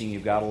teaching,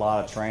 you've got a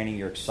lot of training,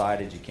 you're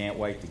excited, you can't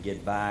wait to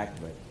get back,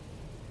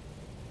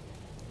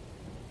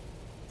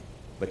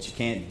 but you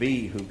can't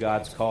be who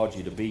God's called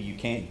you to be. You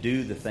can't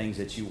do the things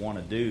that you want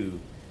to do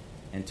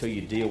until you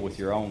deal with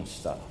your own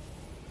stuff.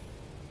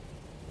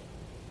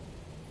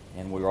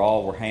 And we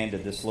were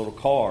handed this little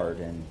card,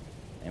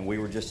 and we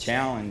were just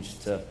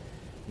challenged to,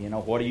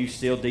 what are you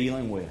still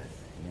dealing with?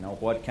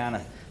 What kind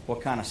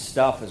of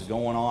stuff is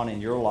going on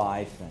in your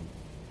life?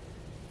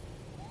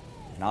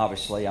 And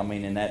obviously,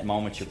 in that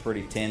moment, you're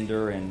pretty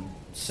tender and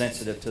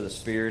sensitive to the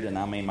Spirit, and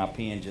my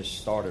pen just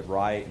started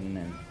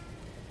writing,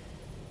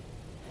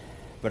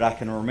 but I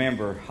can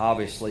remember,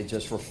 obviously,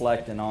 just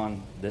reflecting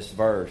on this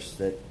verse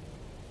that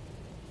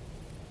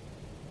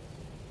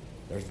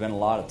There's been a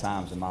lot of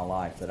times in my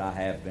life that I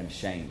have been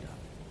ashamed of.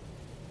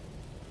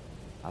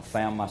 I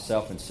found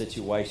myself in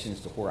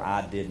situations to where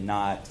I didn't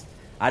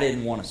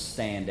want to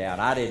stand out.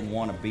 I didn't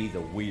want to be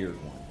the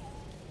weird one.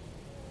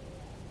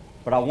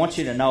 But I want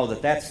you to know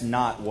that that's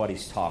not what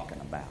he's talking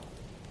about.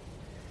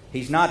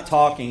 He's not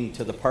talking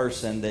to the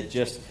person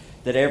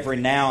that every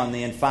now and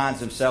then finds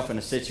himself in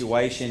a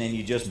situation and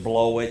you just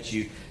blow it.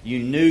 You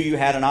knew you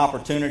had an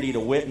opportunity to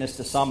witness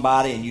to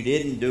somebody and you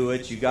didn't do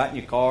it. You got in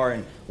your car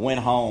and went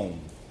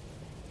home.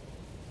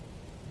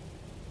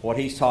 What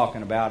he's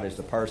talking about is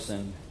the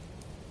person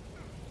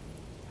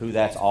who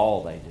that's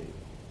all they do.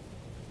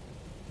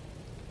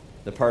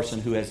 The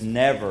person who has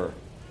never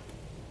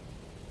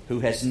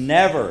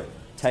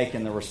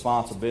taken the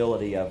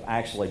responsibility of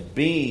actually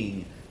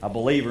being a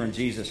believer in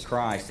Jesus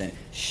Christ and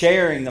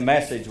sharing the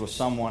message with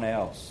someone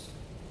else.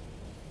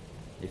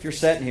 If you're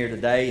sitting here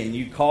today and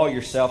you call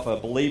yourself a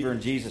believer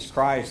in Jesus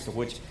Christ,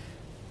 which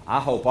I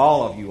hope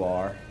all of you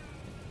are,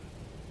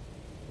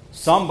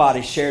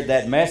 somebody shared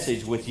that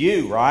message with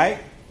you, right?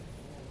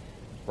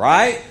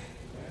 Right?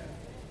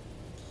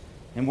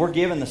 And we're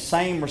given the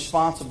same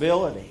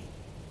responsibility.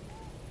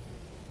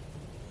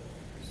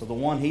 So the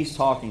one he's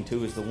talking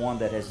to is the one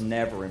that has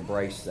never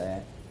embraced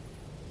that.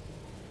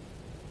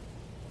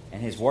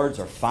 And his words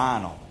are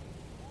final.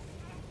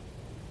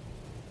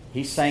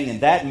 He's saying in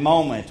that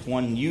moment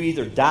when you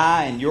either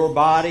die in your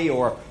body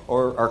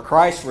or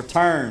Christ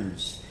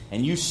returns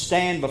and you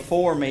stand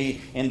before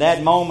me, in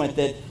that moment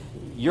that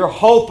you're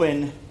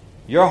hoping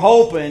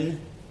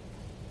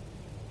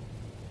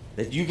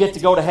that you get to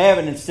go to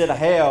heaven instead of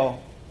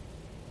hell,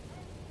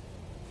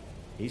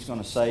 he's going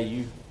to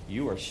say,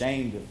 you are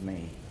ashamed of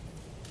me.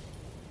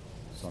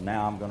 So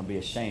now I'm going to be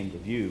ashamed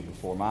of you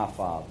before my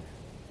Father.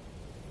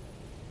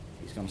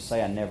 He's going to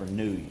say, I never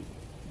knew you.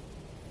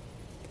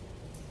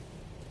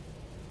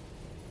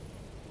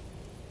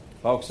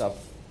 Folks, I've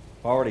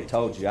already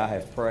told you, I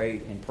have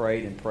prayed and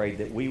prayed and prayed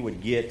that we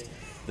would get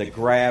the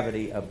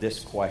gravity of this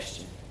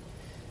question.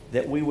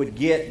 That we would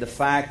get the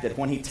fact that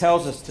when he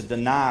tells us to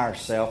deny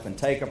ourselves and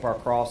take up our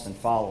cross and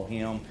follow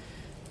him,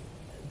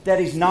 that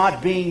he's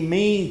not being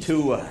mean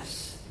to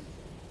us.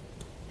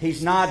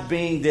 He's not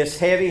being this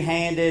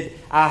heavy-handed,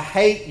 I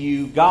hate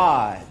you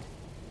God.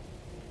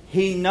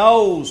 He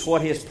knows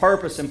what his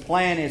purpose and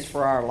plan is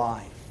for our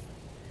life.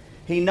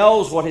 He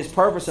knows what his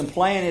purpose and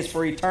plan is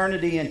for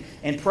eternity,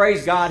 and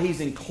praise God,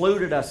 he's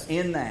included us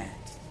in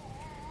that.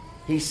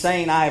 He's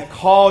saying, I have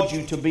called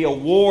you to be a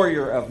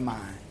warrior of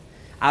mine.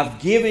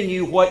 I've given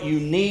you what you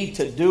need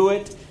to do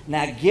it.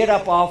 Now get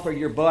up off of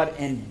your butt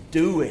and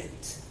do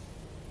it.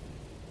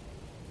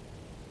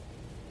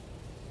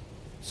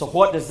 So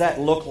what does that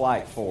look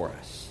like for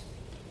us?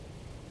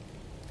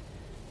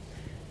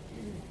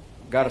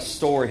 I've got a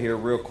story here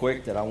real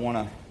quick that I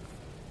want to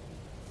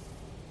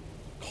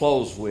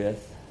close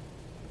with.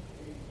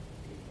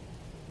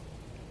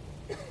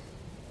 It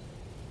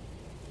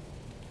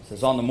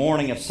says, on the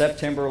morning of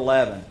September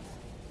 11th,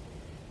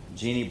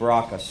 Jeannie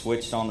Braca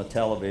switched on the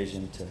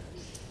television to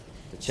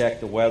check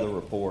the weather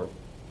report,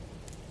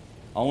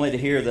 only to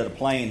hear that a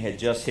plane had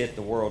just hit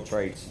the World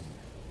Trade Center.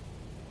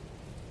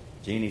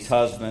 Jeannie's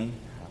husband,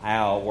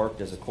 Al, worked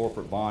as a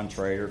corporate bond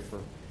trader for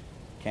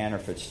Cantor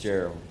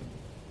Fitzgerald.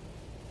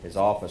 His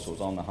office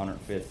was on the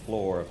 105th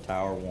floor of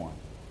Tower 1.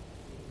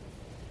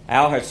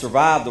 Al had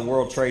survived the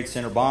World Trade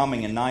Center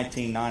bombing in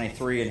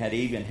 1993 and had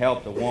even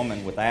helped a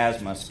woman with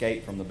asthma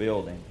escape from the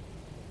building.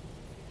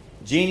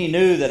 Jeannie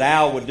knew that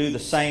Al would do the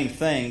same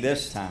thing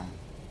this time.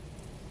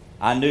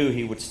 I knew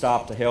he would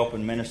stop to help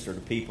and minister to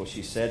people,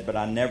 she said, but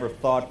I never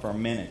thought for a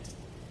minute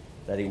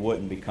that he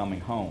wouldn't be coming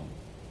home.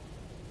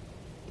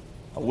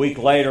 A week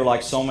later,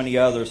 like so many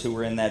others who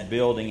were in that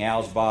building,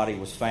 Al's body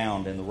was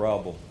found in the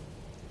rubble.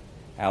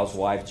 Al's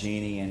wife,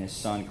 Jeannie, and his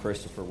son,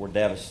 Christopher, were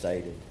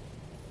devastated.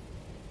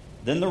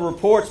 Then the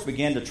reports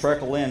began to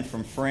trickle in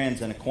from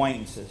friends and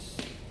acquaintances.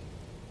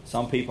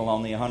 Some people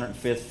on the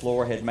 105th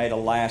floor had made a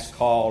last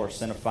call or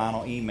sent a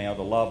final email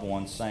to loved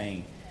ones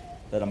saying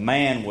that a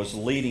man was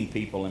leading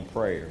people in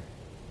prayer.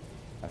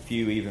 A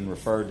few even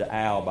referred to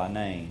Al by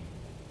name.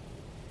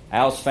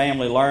 Al's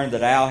family learned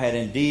that Al had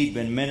indeed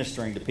been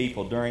ministering to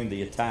people during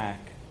the attack.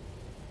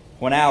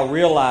 When Al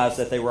realized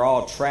that they were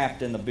all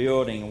trapped in the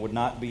building and would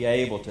not be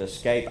able to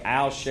escape,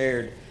 Al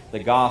shared the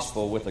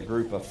gospel with a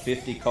group of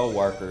 50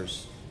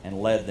 co-workers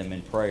and led them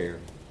in prayer.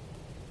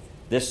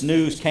 This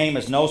news came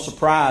as no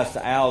surprise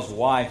to Al's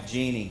wife,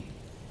 Jeannie.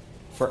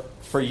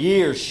 For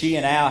years, she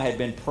and Al had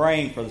been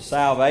praying for the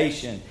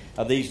salvation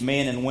of these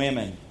men and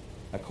women.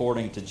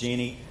 According to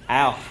Jeannie,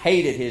 Al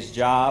hated his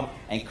job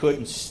and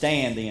couldn't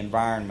stand the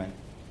environment.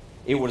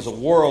 It was a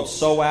world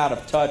so out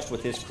of touch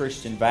with his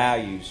Christian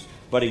values,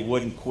 but he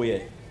wouldn't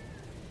quit.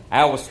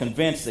 Al was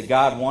convinced that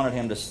God wanted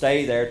him to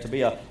stay there, to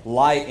be a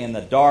light in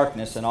the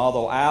darkness, and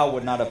although Al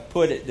would not have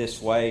put it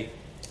this way,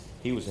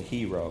 he was a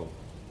hero.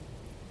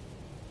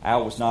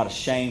 Al was not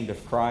ashamed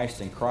of Christ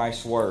and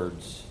Christ's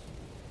words,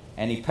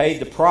 and he paid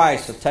the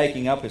price of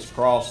taking up his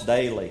cross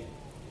daily.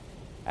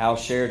 Al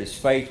shared his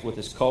faith with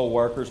his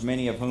co-workers,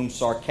 many of whom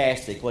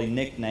sarcastically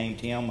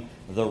nicknamed him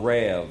the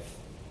Rev.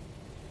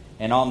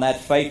 And on that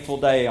fateful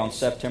day, on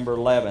September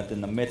 11th,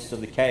 in the midst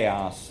of the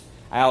chaos,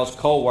 Al's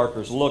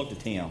co-workers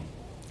looked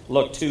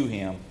to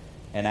him,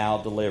 and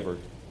Al delivered.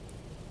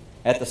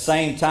 At the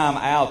same time,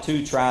 Al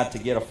too tried to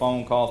get a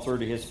phone call through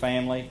to his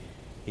family.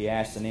 He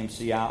asked an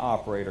MCI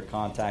operator to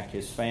contact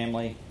his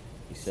family.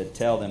 He said,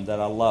 "Tell them that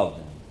I love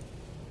them."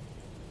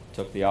 It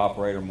took the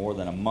operator more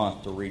than a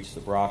month to reach the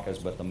Bracas,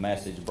 but the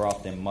message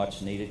brought them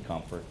much needed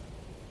comfort.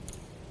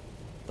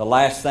 The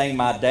last thing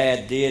my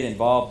dad did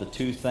involved the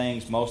two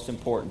things most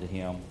important to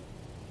him,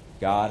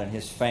 God and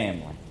his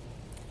family.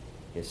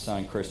 His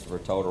son Christopher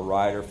told a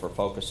writer for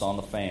Focus on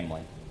the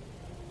Family,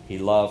 he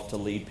loved to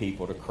lead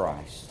people to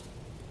Christ.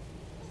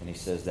 And he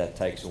says that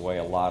takes away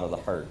a lot of the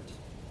hurt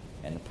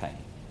and the pain.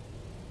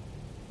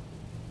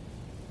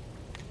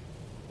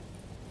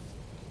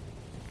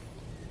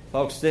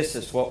 Folks, this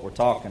is what we're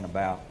talking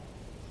about.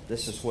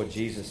 This is what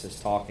Jesus is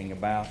talking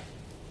about.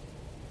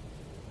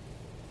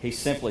 He's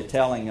simply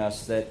telling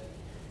us that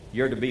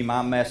you're to be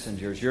my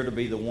messengers. You're to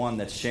be the one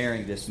that's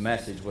sharing this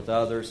message with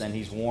others. And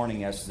he's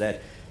warning us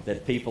that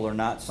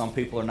some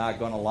people are not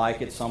going to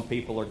like it. Some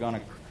people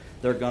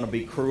they're going to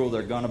be cruel.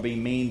 They're going to be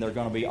mean. They're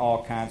going to be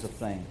all kinds of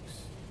things.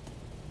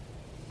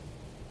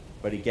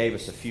 But he gave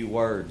us a few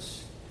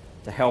words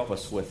to help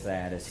us with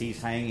that as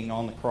he's hanging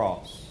on the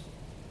cross,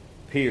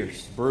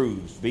 pierced,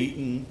 bruised,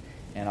 beaten,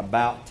 and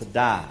about to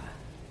die.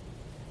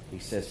 He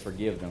says,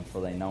 "Forgive them,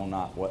 for they know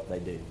not what they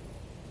do."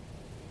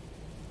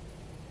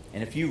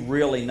 And if you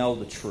really know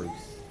the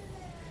truth,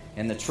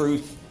 and the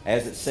truth,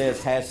 as it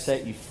says, has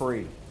set you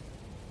free,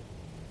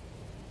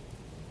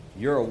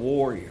 you're a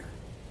warrior.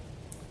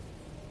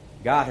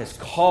 God has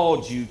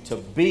called you to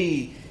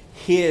be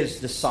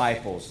his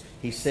disciples.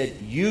 He said,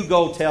 you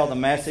go tell the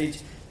message,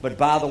 but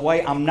by the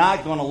way, I'm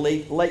not going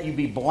to let you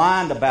be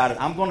blind about it.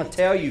 I'm going to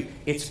tell you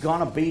it's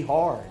going to be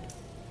hard.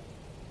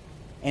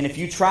 And if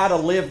you try to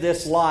live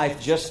this life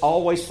just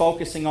always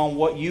focusing on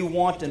what you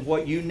want and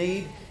what you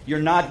need, you're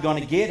not going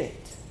to get it.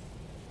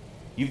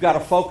 You've got to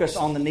focus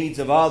on the needs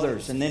of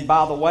others. And then,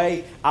 by the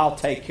way, I'll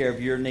take care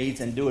of your needs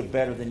and do it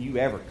better than you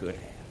ever could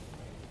have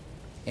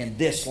in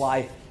this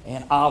life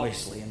and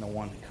obviously in the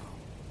one to come.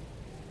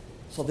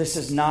 So this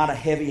is not a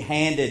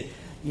heavy-handed,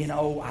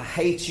 I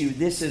hate you.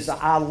 This is,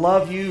 I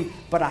love you,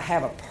 but I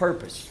have a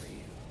purpose for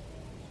you.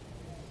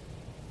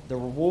 The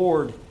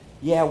reward,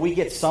 we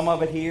get some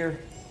of it here,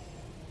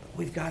 but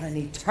we've got an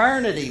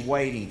eternity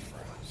waiting for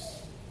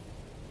us.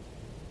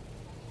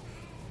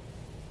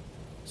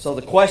 So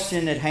the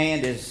question at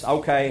hand is,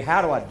 okay,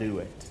 how do I do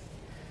it?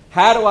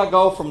 How do I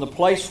go from the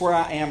place where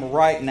I am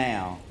right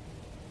now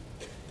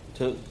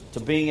to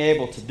being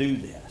able to do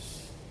this?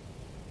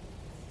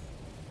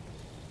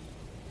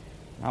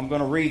 I'm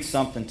going to read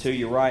something to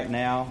you right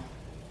now,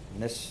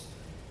 and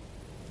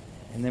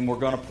then we're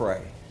going to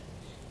pray.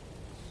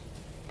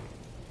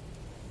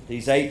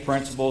 These 8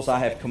 principles, I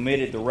have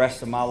committed the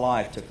rest of my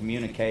life to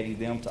communicating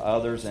them to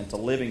others and to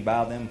living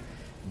by them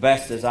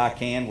best as I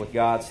can with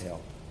God's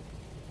help.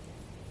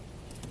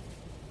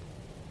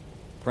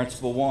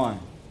 Principle 1,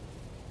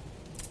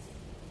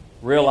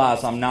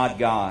 realize I'm not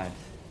God.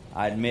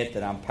 I admit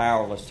that I'm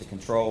powerless to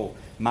control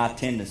my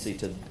tendency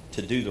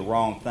to do the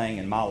wrong thing,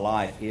 and my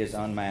life is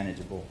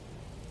unmanageable.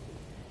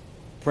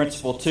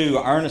 Principle 2,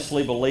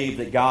 earnestly believe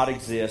that God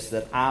exists,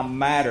 that I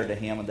matter to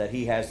him, and that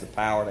he has the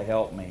power to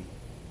help me.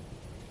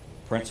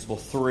 Principle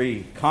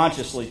 3,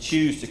 consciously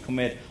choose to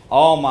commit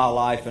all my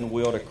life and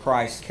will to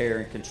Christ's care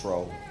and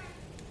control.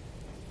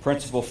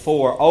 Principle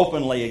 4,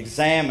 openly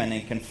examine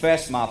and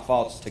confess my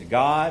faults to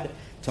God,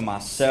 to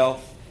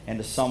myself, and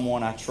to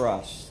someone I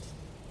trust.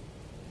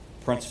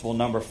 Principle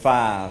number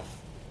 5,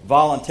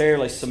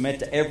 voluntarily submit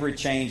to every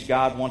change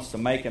God wants to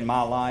make in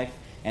my life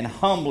and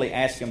humbly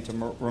ask him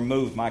to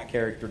remove my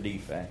character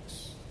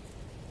defects.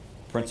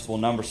 Principle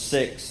number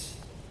 6,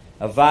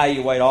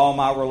 evaluate all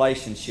my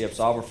relationships,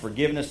 offer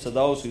forgiveness to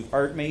those who've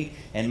hurt me,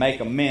 and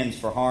make amends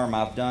for harm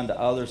I've done to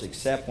others,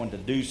 except when to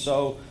do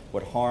so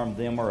would harm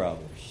them or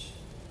others.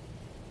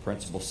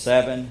 Principle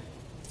 7,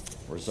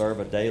 reserve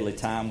a daily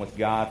time with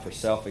God for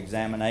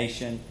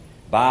self-examination,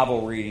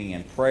 Bible reading,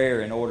 and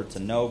prayer in order to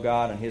know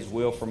God and his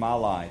will for my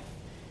life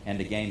and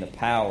to gain the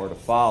power to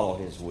follow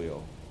his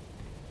will.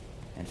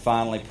 And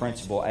finally,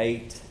 principle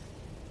 8,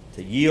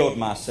 to yield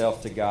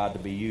myself to God to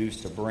be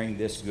used to bring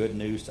this good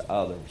news to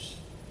others,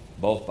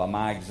 both by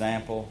my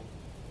example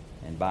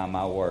and by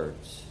my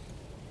words.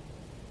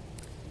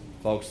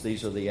 Folks,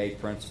 these are the 8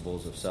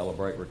 principles of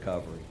Celebrate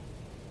Recovery.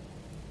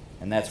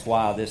 And that's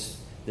why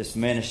this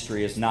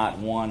ministry is not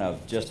one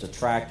of just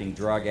attracting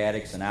drug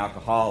addicts and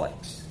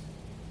alcoholics.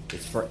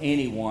 It's for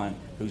anyone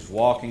who's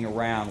walking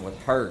around with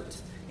hurt,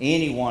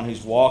 anyone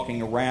who's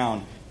walking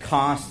around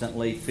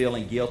constantly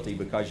feeling guilty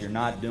because you're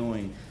not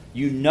doing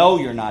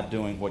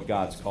what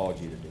God's called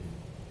you to do.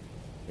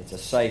 It's a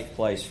safe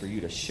place for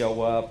you to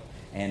show up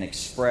and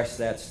express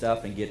that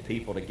stuff and get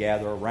people to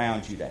gather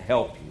around you to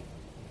help you.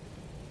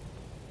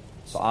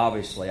 So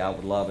obviously I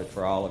would love it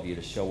for all of you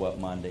to show up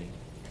Monday.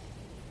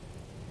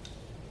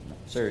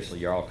 Seriously,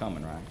 you're all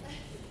coming, right?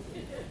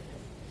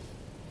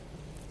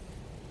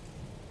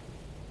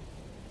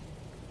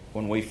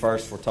 When we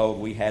first were told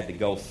we had to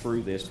go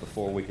through this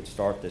before we could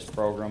start this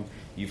program,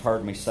 you've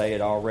heard me say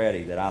it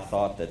already, that I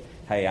thought that,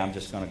 hey, I'm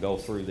just going to go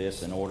through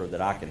this in order that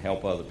I can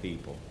help other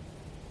people.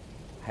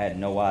 I had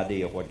no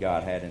idea what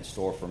God had in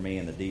store for me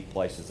and the deep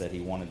places that He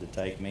wanted to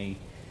take me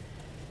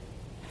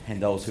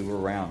and those who were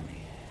around me.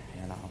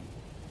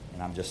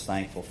 And I'm just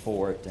thankful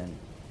for it. And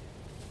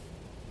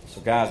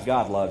so, guys,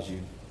 God loves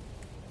you.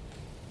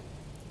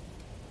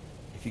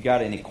 If you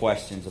got any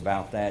questions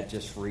about that,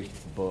 just read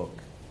the book.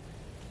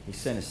 He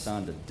sent His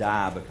Son to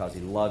die because He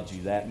loved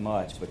you that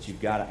much, but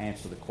you've got to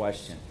answer the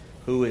question,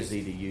 who is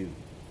He to you?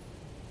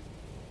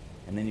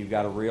 And then you've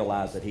got to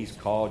realize that He's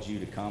called you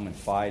to come and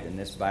fight in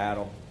this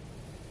battle.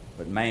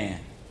 But man,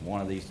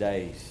 one of these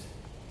days,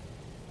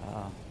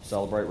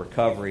 celebrate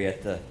recovery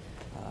at the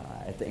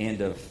end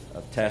of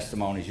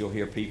testimonies, you'll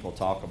hear people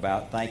talk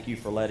about, thank you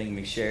for letting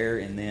me share,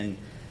 and then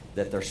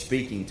that they're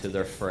speaking to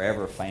their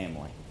forever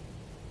family.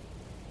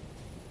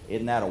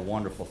 Isn't that a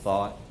wonderful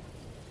thought?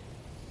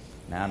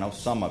 Now, I know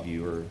some of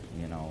you are,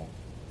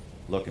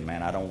 looking,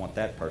 man, I don't want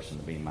that person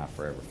to be my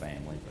forever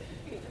family.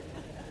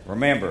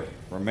 But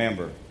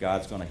remember,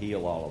 God's going to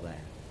heal all of that.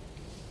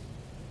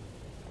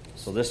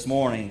 So this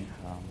morning,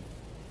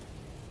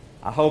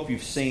 I hope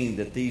you've seen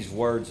that these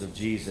words of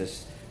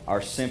Jesus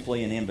are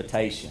simply an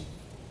invitation.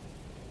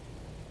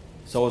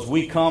 So as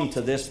we come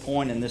to this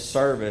point in this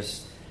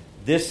service,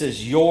 this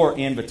is your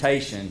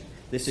invitation.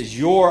 This is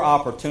your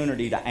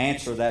opportunity to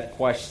answer that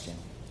question.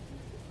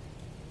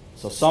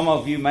 So some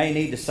of you may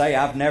need to say,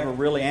 I've never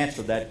really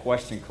answered that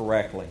question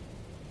correctly.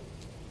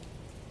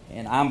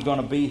 And I'm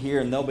going to be here,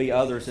 and there'll be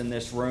others in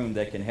this room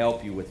that can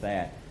help you with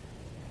that.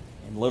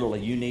 And literally,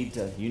 you need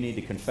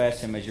to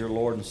confess Him as your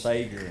Lord and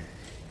Savior.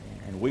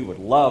 And we would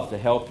love to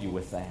help you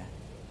with that.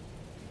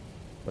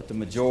 But the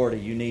majority,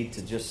 you need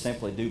to just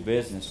simply do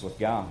business with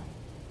God.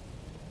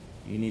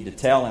 You need to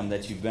tell Him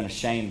that you've been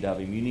ashamed of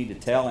Him. You need to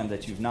tell Him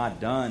that you've not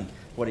done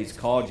what He's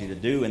called you to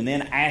do, and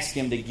then ask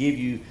Him to give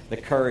you the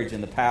courage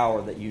and the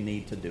power that you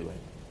need to do it.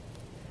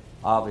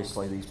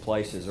 Obviously, these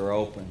places are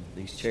open.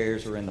 These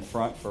chairs are in the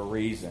front for a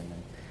reason.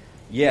 And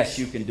yes,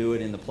 you can do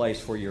it in the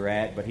place where you're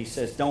at, but He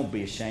says, don't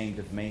be ashamed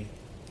of me.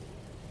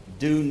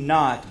 Do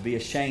not be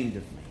ashamed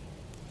of me.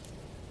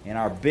 And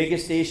our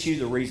biggest issue,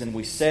 the reason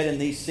we sit in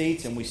these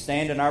seats and we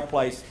stand in our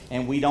place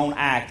and we don't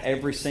act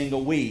every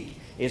single week,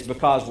 is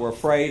because we're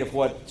afraid of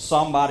what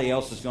somebody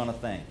else is going to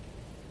think.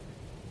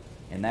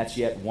 And that's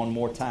yet one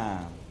more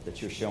time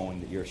that you're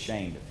showing that you're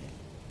ashamed of Him.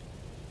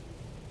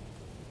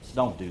 So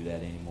don't do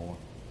that anymore.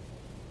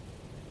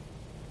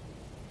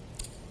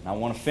 And I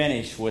want to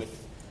finish with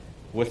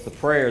the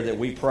prayer that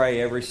we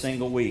pray every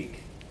single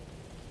week.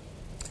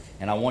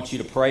 And I want you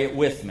to pray it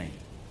with me.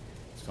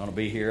 It's going to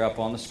be here up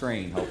on the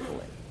screen,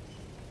 hopefully.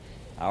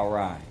 All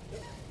right.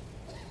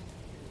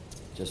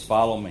 Just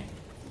follow me.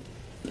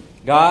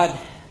 God,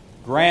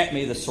 grant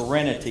me the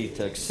serenity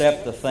to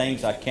accept the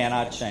things I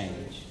cannot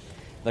change,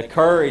 the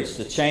courage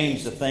to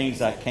change the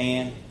things I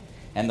can,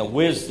 and the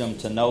wisdom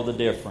to know the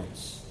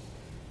difference.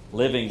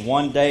 Living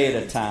one day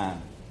at a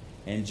time,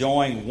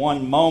 enjoying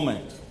one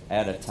moment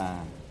at a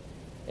time,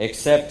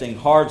 accepting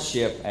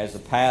hardship as a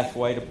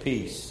pathway to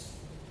peace,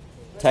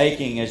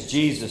 taking, as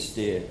Jesus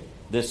did,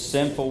 this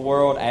sinful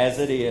world as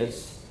it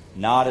is,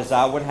 not as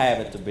I would have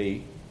it to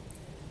be,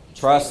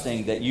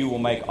 trusting that you will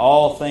make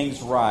all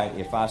things right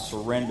if I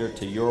surrender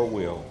to your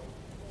will,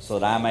 so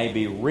that I may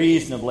be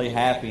reasonably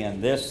happy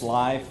in this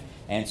life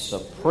and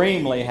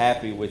supremely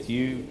happy with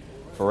you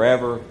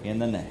forever in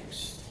the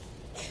next.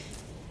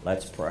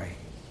 Let's pray.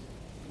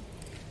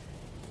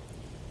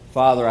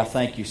 Father, I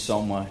thank you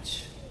so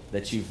much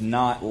that you've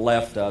not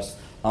left us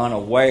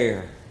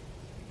unaware.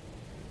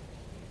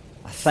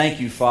 I thank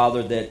you,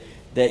 Father,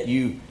 that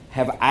you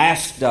have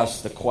asked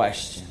us the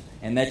question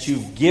and that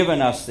you've given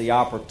us the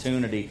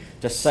opportunity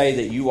to say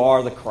that you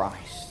are the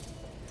Christ.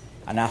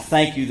 And I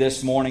thank you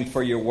this morning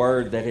for your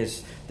word that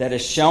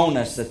has shown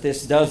us that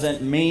this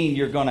doesn't mean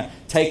you're going to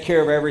take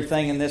care of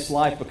everything in this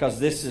life, because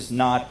this is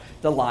not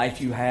the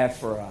life you have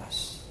for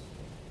us.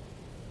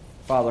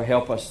 Father,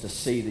 help us to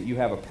see that you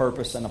have a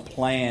purpose and a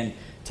plan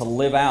to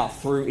live out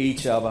through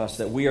each of us,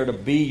 that we are to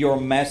be your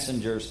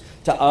messengers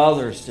to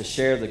others to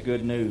share the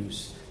good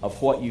news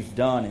of what you've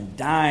done in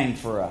dying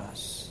for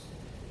us.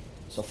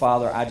 So,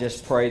 Father, I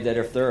just pray that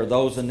if there are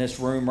those in this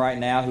room right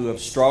now who have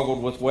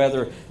struggled with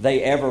whether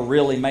they ever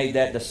really made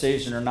that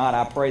decision or not,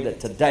 I pray that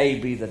today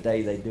be the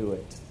day they do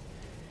it.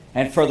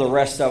 And for the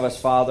rest of us,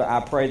 Father,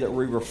 I pray that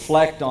we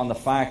reflect on the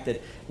fact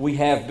that we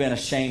have been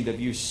ashamed of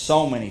you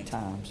so many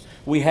times.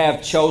 We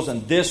have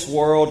chosen this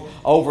world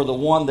over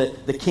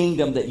the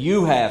kingdom that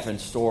you have in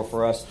store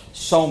for us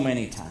so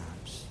many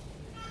times.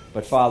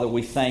 But Father,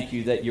 we thank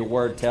you that your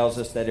word tells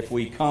us that if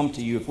we come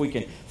to you, if we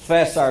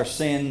confess our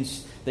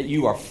sins, that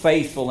you are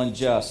faithful and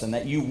just, and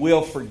that you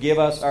will forgive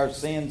us our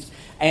sins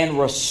and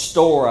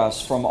restore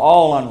us from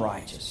all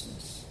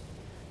unrighteousness.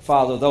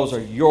 Father, those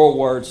are your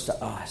words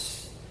to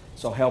us.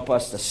 So help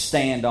us to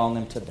stand on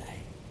them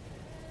today.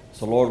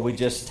 So Lord, we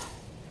just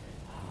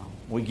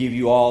We give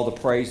you all the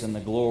praise and the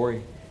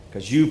glory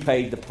because you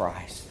paid the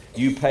price.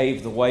 You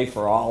paved the way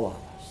for all of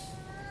us.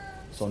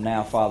 So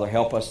now, Father,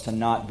 help us to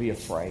not be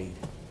afraid.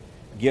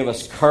 Give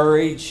us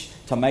courage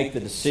to make the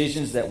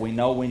decisions that we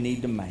know we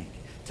need to make,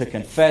 to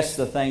confess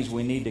the things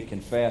we need to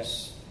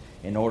confess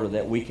in order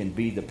that we can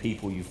be the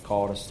people you've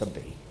called us to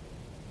be.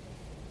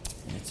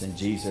 And it's in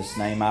Jesus'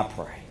 name I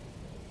pray.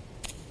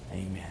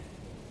 Amen.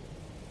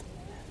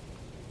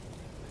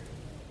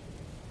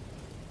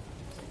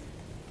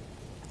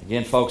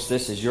 Again, folks,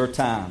 this is your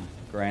time.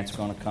 Grant's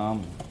going to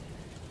come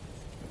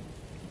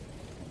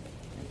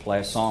and play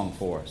a song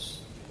for us.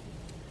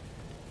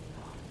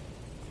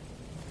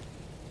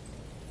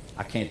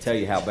 I can't tell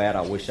you how bad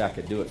I wish I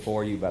could do it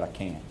for you, but I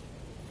can't.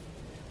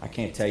 I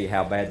can't tell you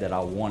how bad that I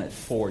want it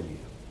for you.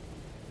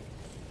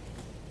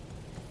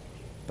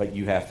 But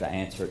you have to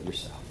answer it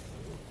yourself.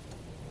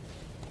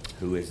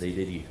 Who is he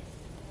to you?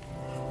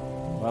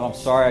 Well, I'm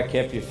sorry I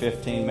kept you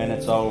 15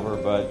 minutes over,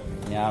 but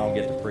I don't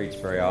get to preach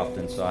very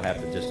often, so I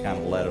have to just kind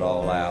of let it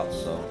all out.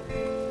 So,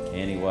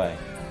 anyway,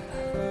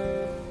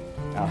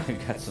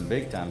 I've got some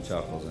big-time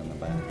chuckles in the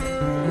back.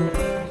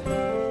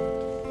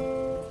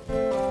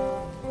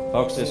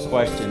 Folks, this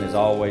question is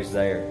always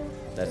there.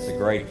 That's the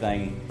great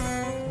thing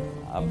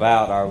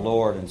about our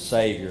Lord and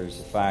Savior is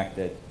the fact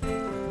that He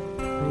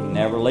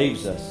never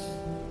leaves us.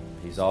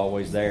 He's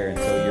always there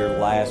until your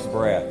last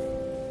breath.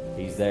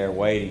 He's there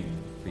waiting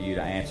for you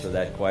to answer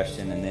that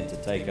question and then to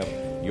take up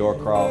your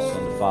cross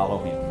and to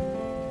follow Him.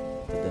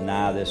 To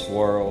deny this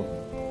world,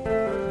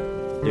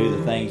 to do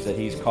the things that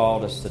He's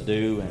called us to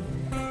do, and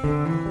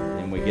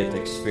then we get to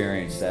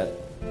experience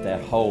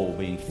that hole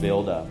being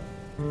filled up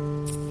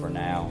for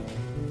now,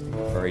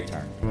 for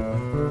eternity.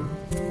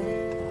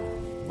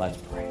 Let's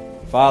pray.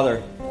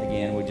 Father,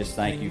 again, we just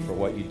thank you for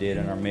what you did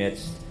in our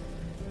midst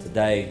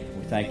today.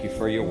 We thank you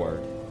for your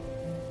word.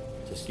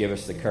 Just give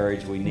us the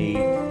courage we need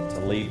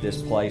to leave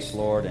this place,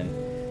 Lord, and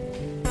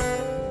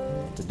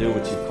to do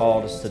what you've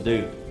called us to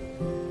do.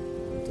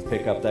 To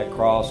pick up that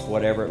cross,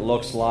 whatever it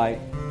looks like,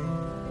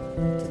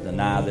 to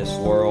deny this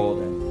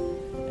world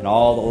and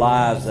all the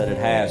lies that it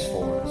has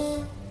for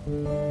us.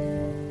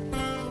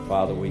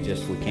 Father, we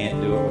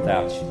can't do it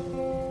without you.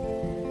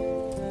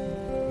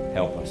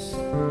 Help us.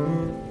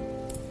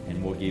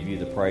 And we'll give you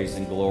the praise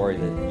and glory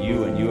that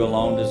you and you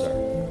alone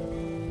deserve.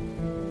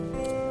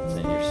 It's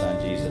in your Son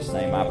Jesus'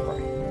 name I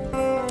pray.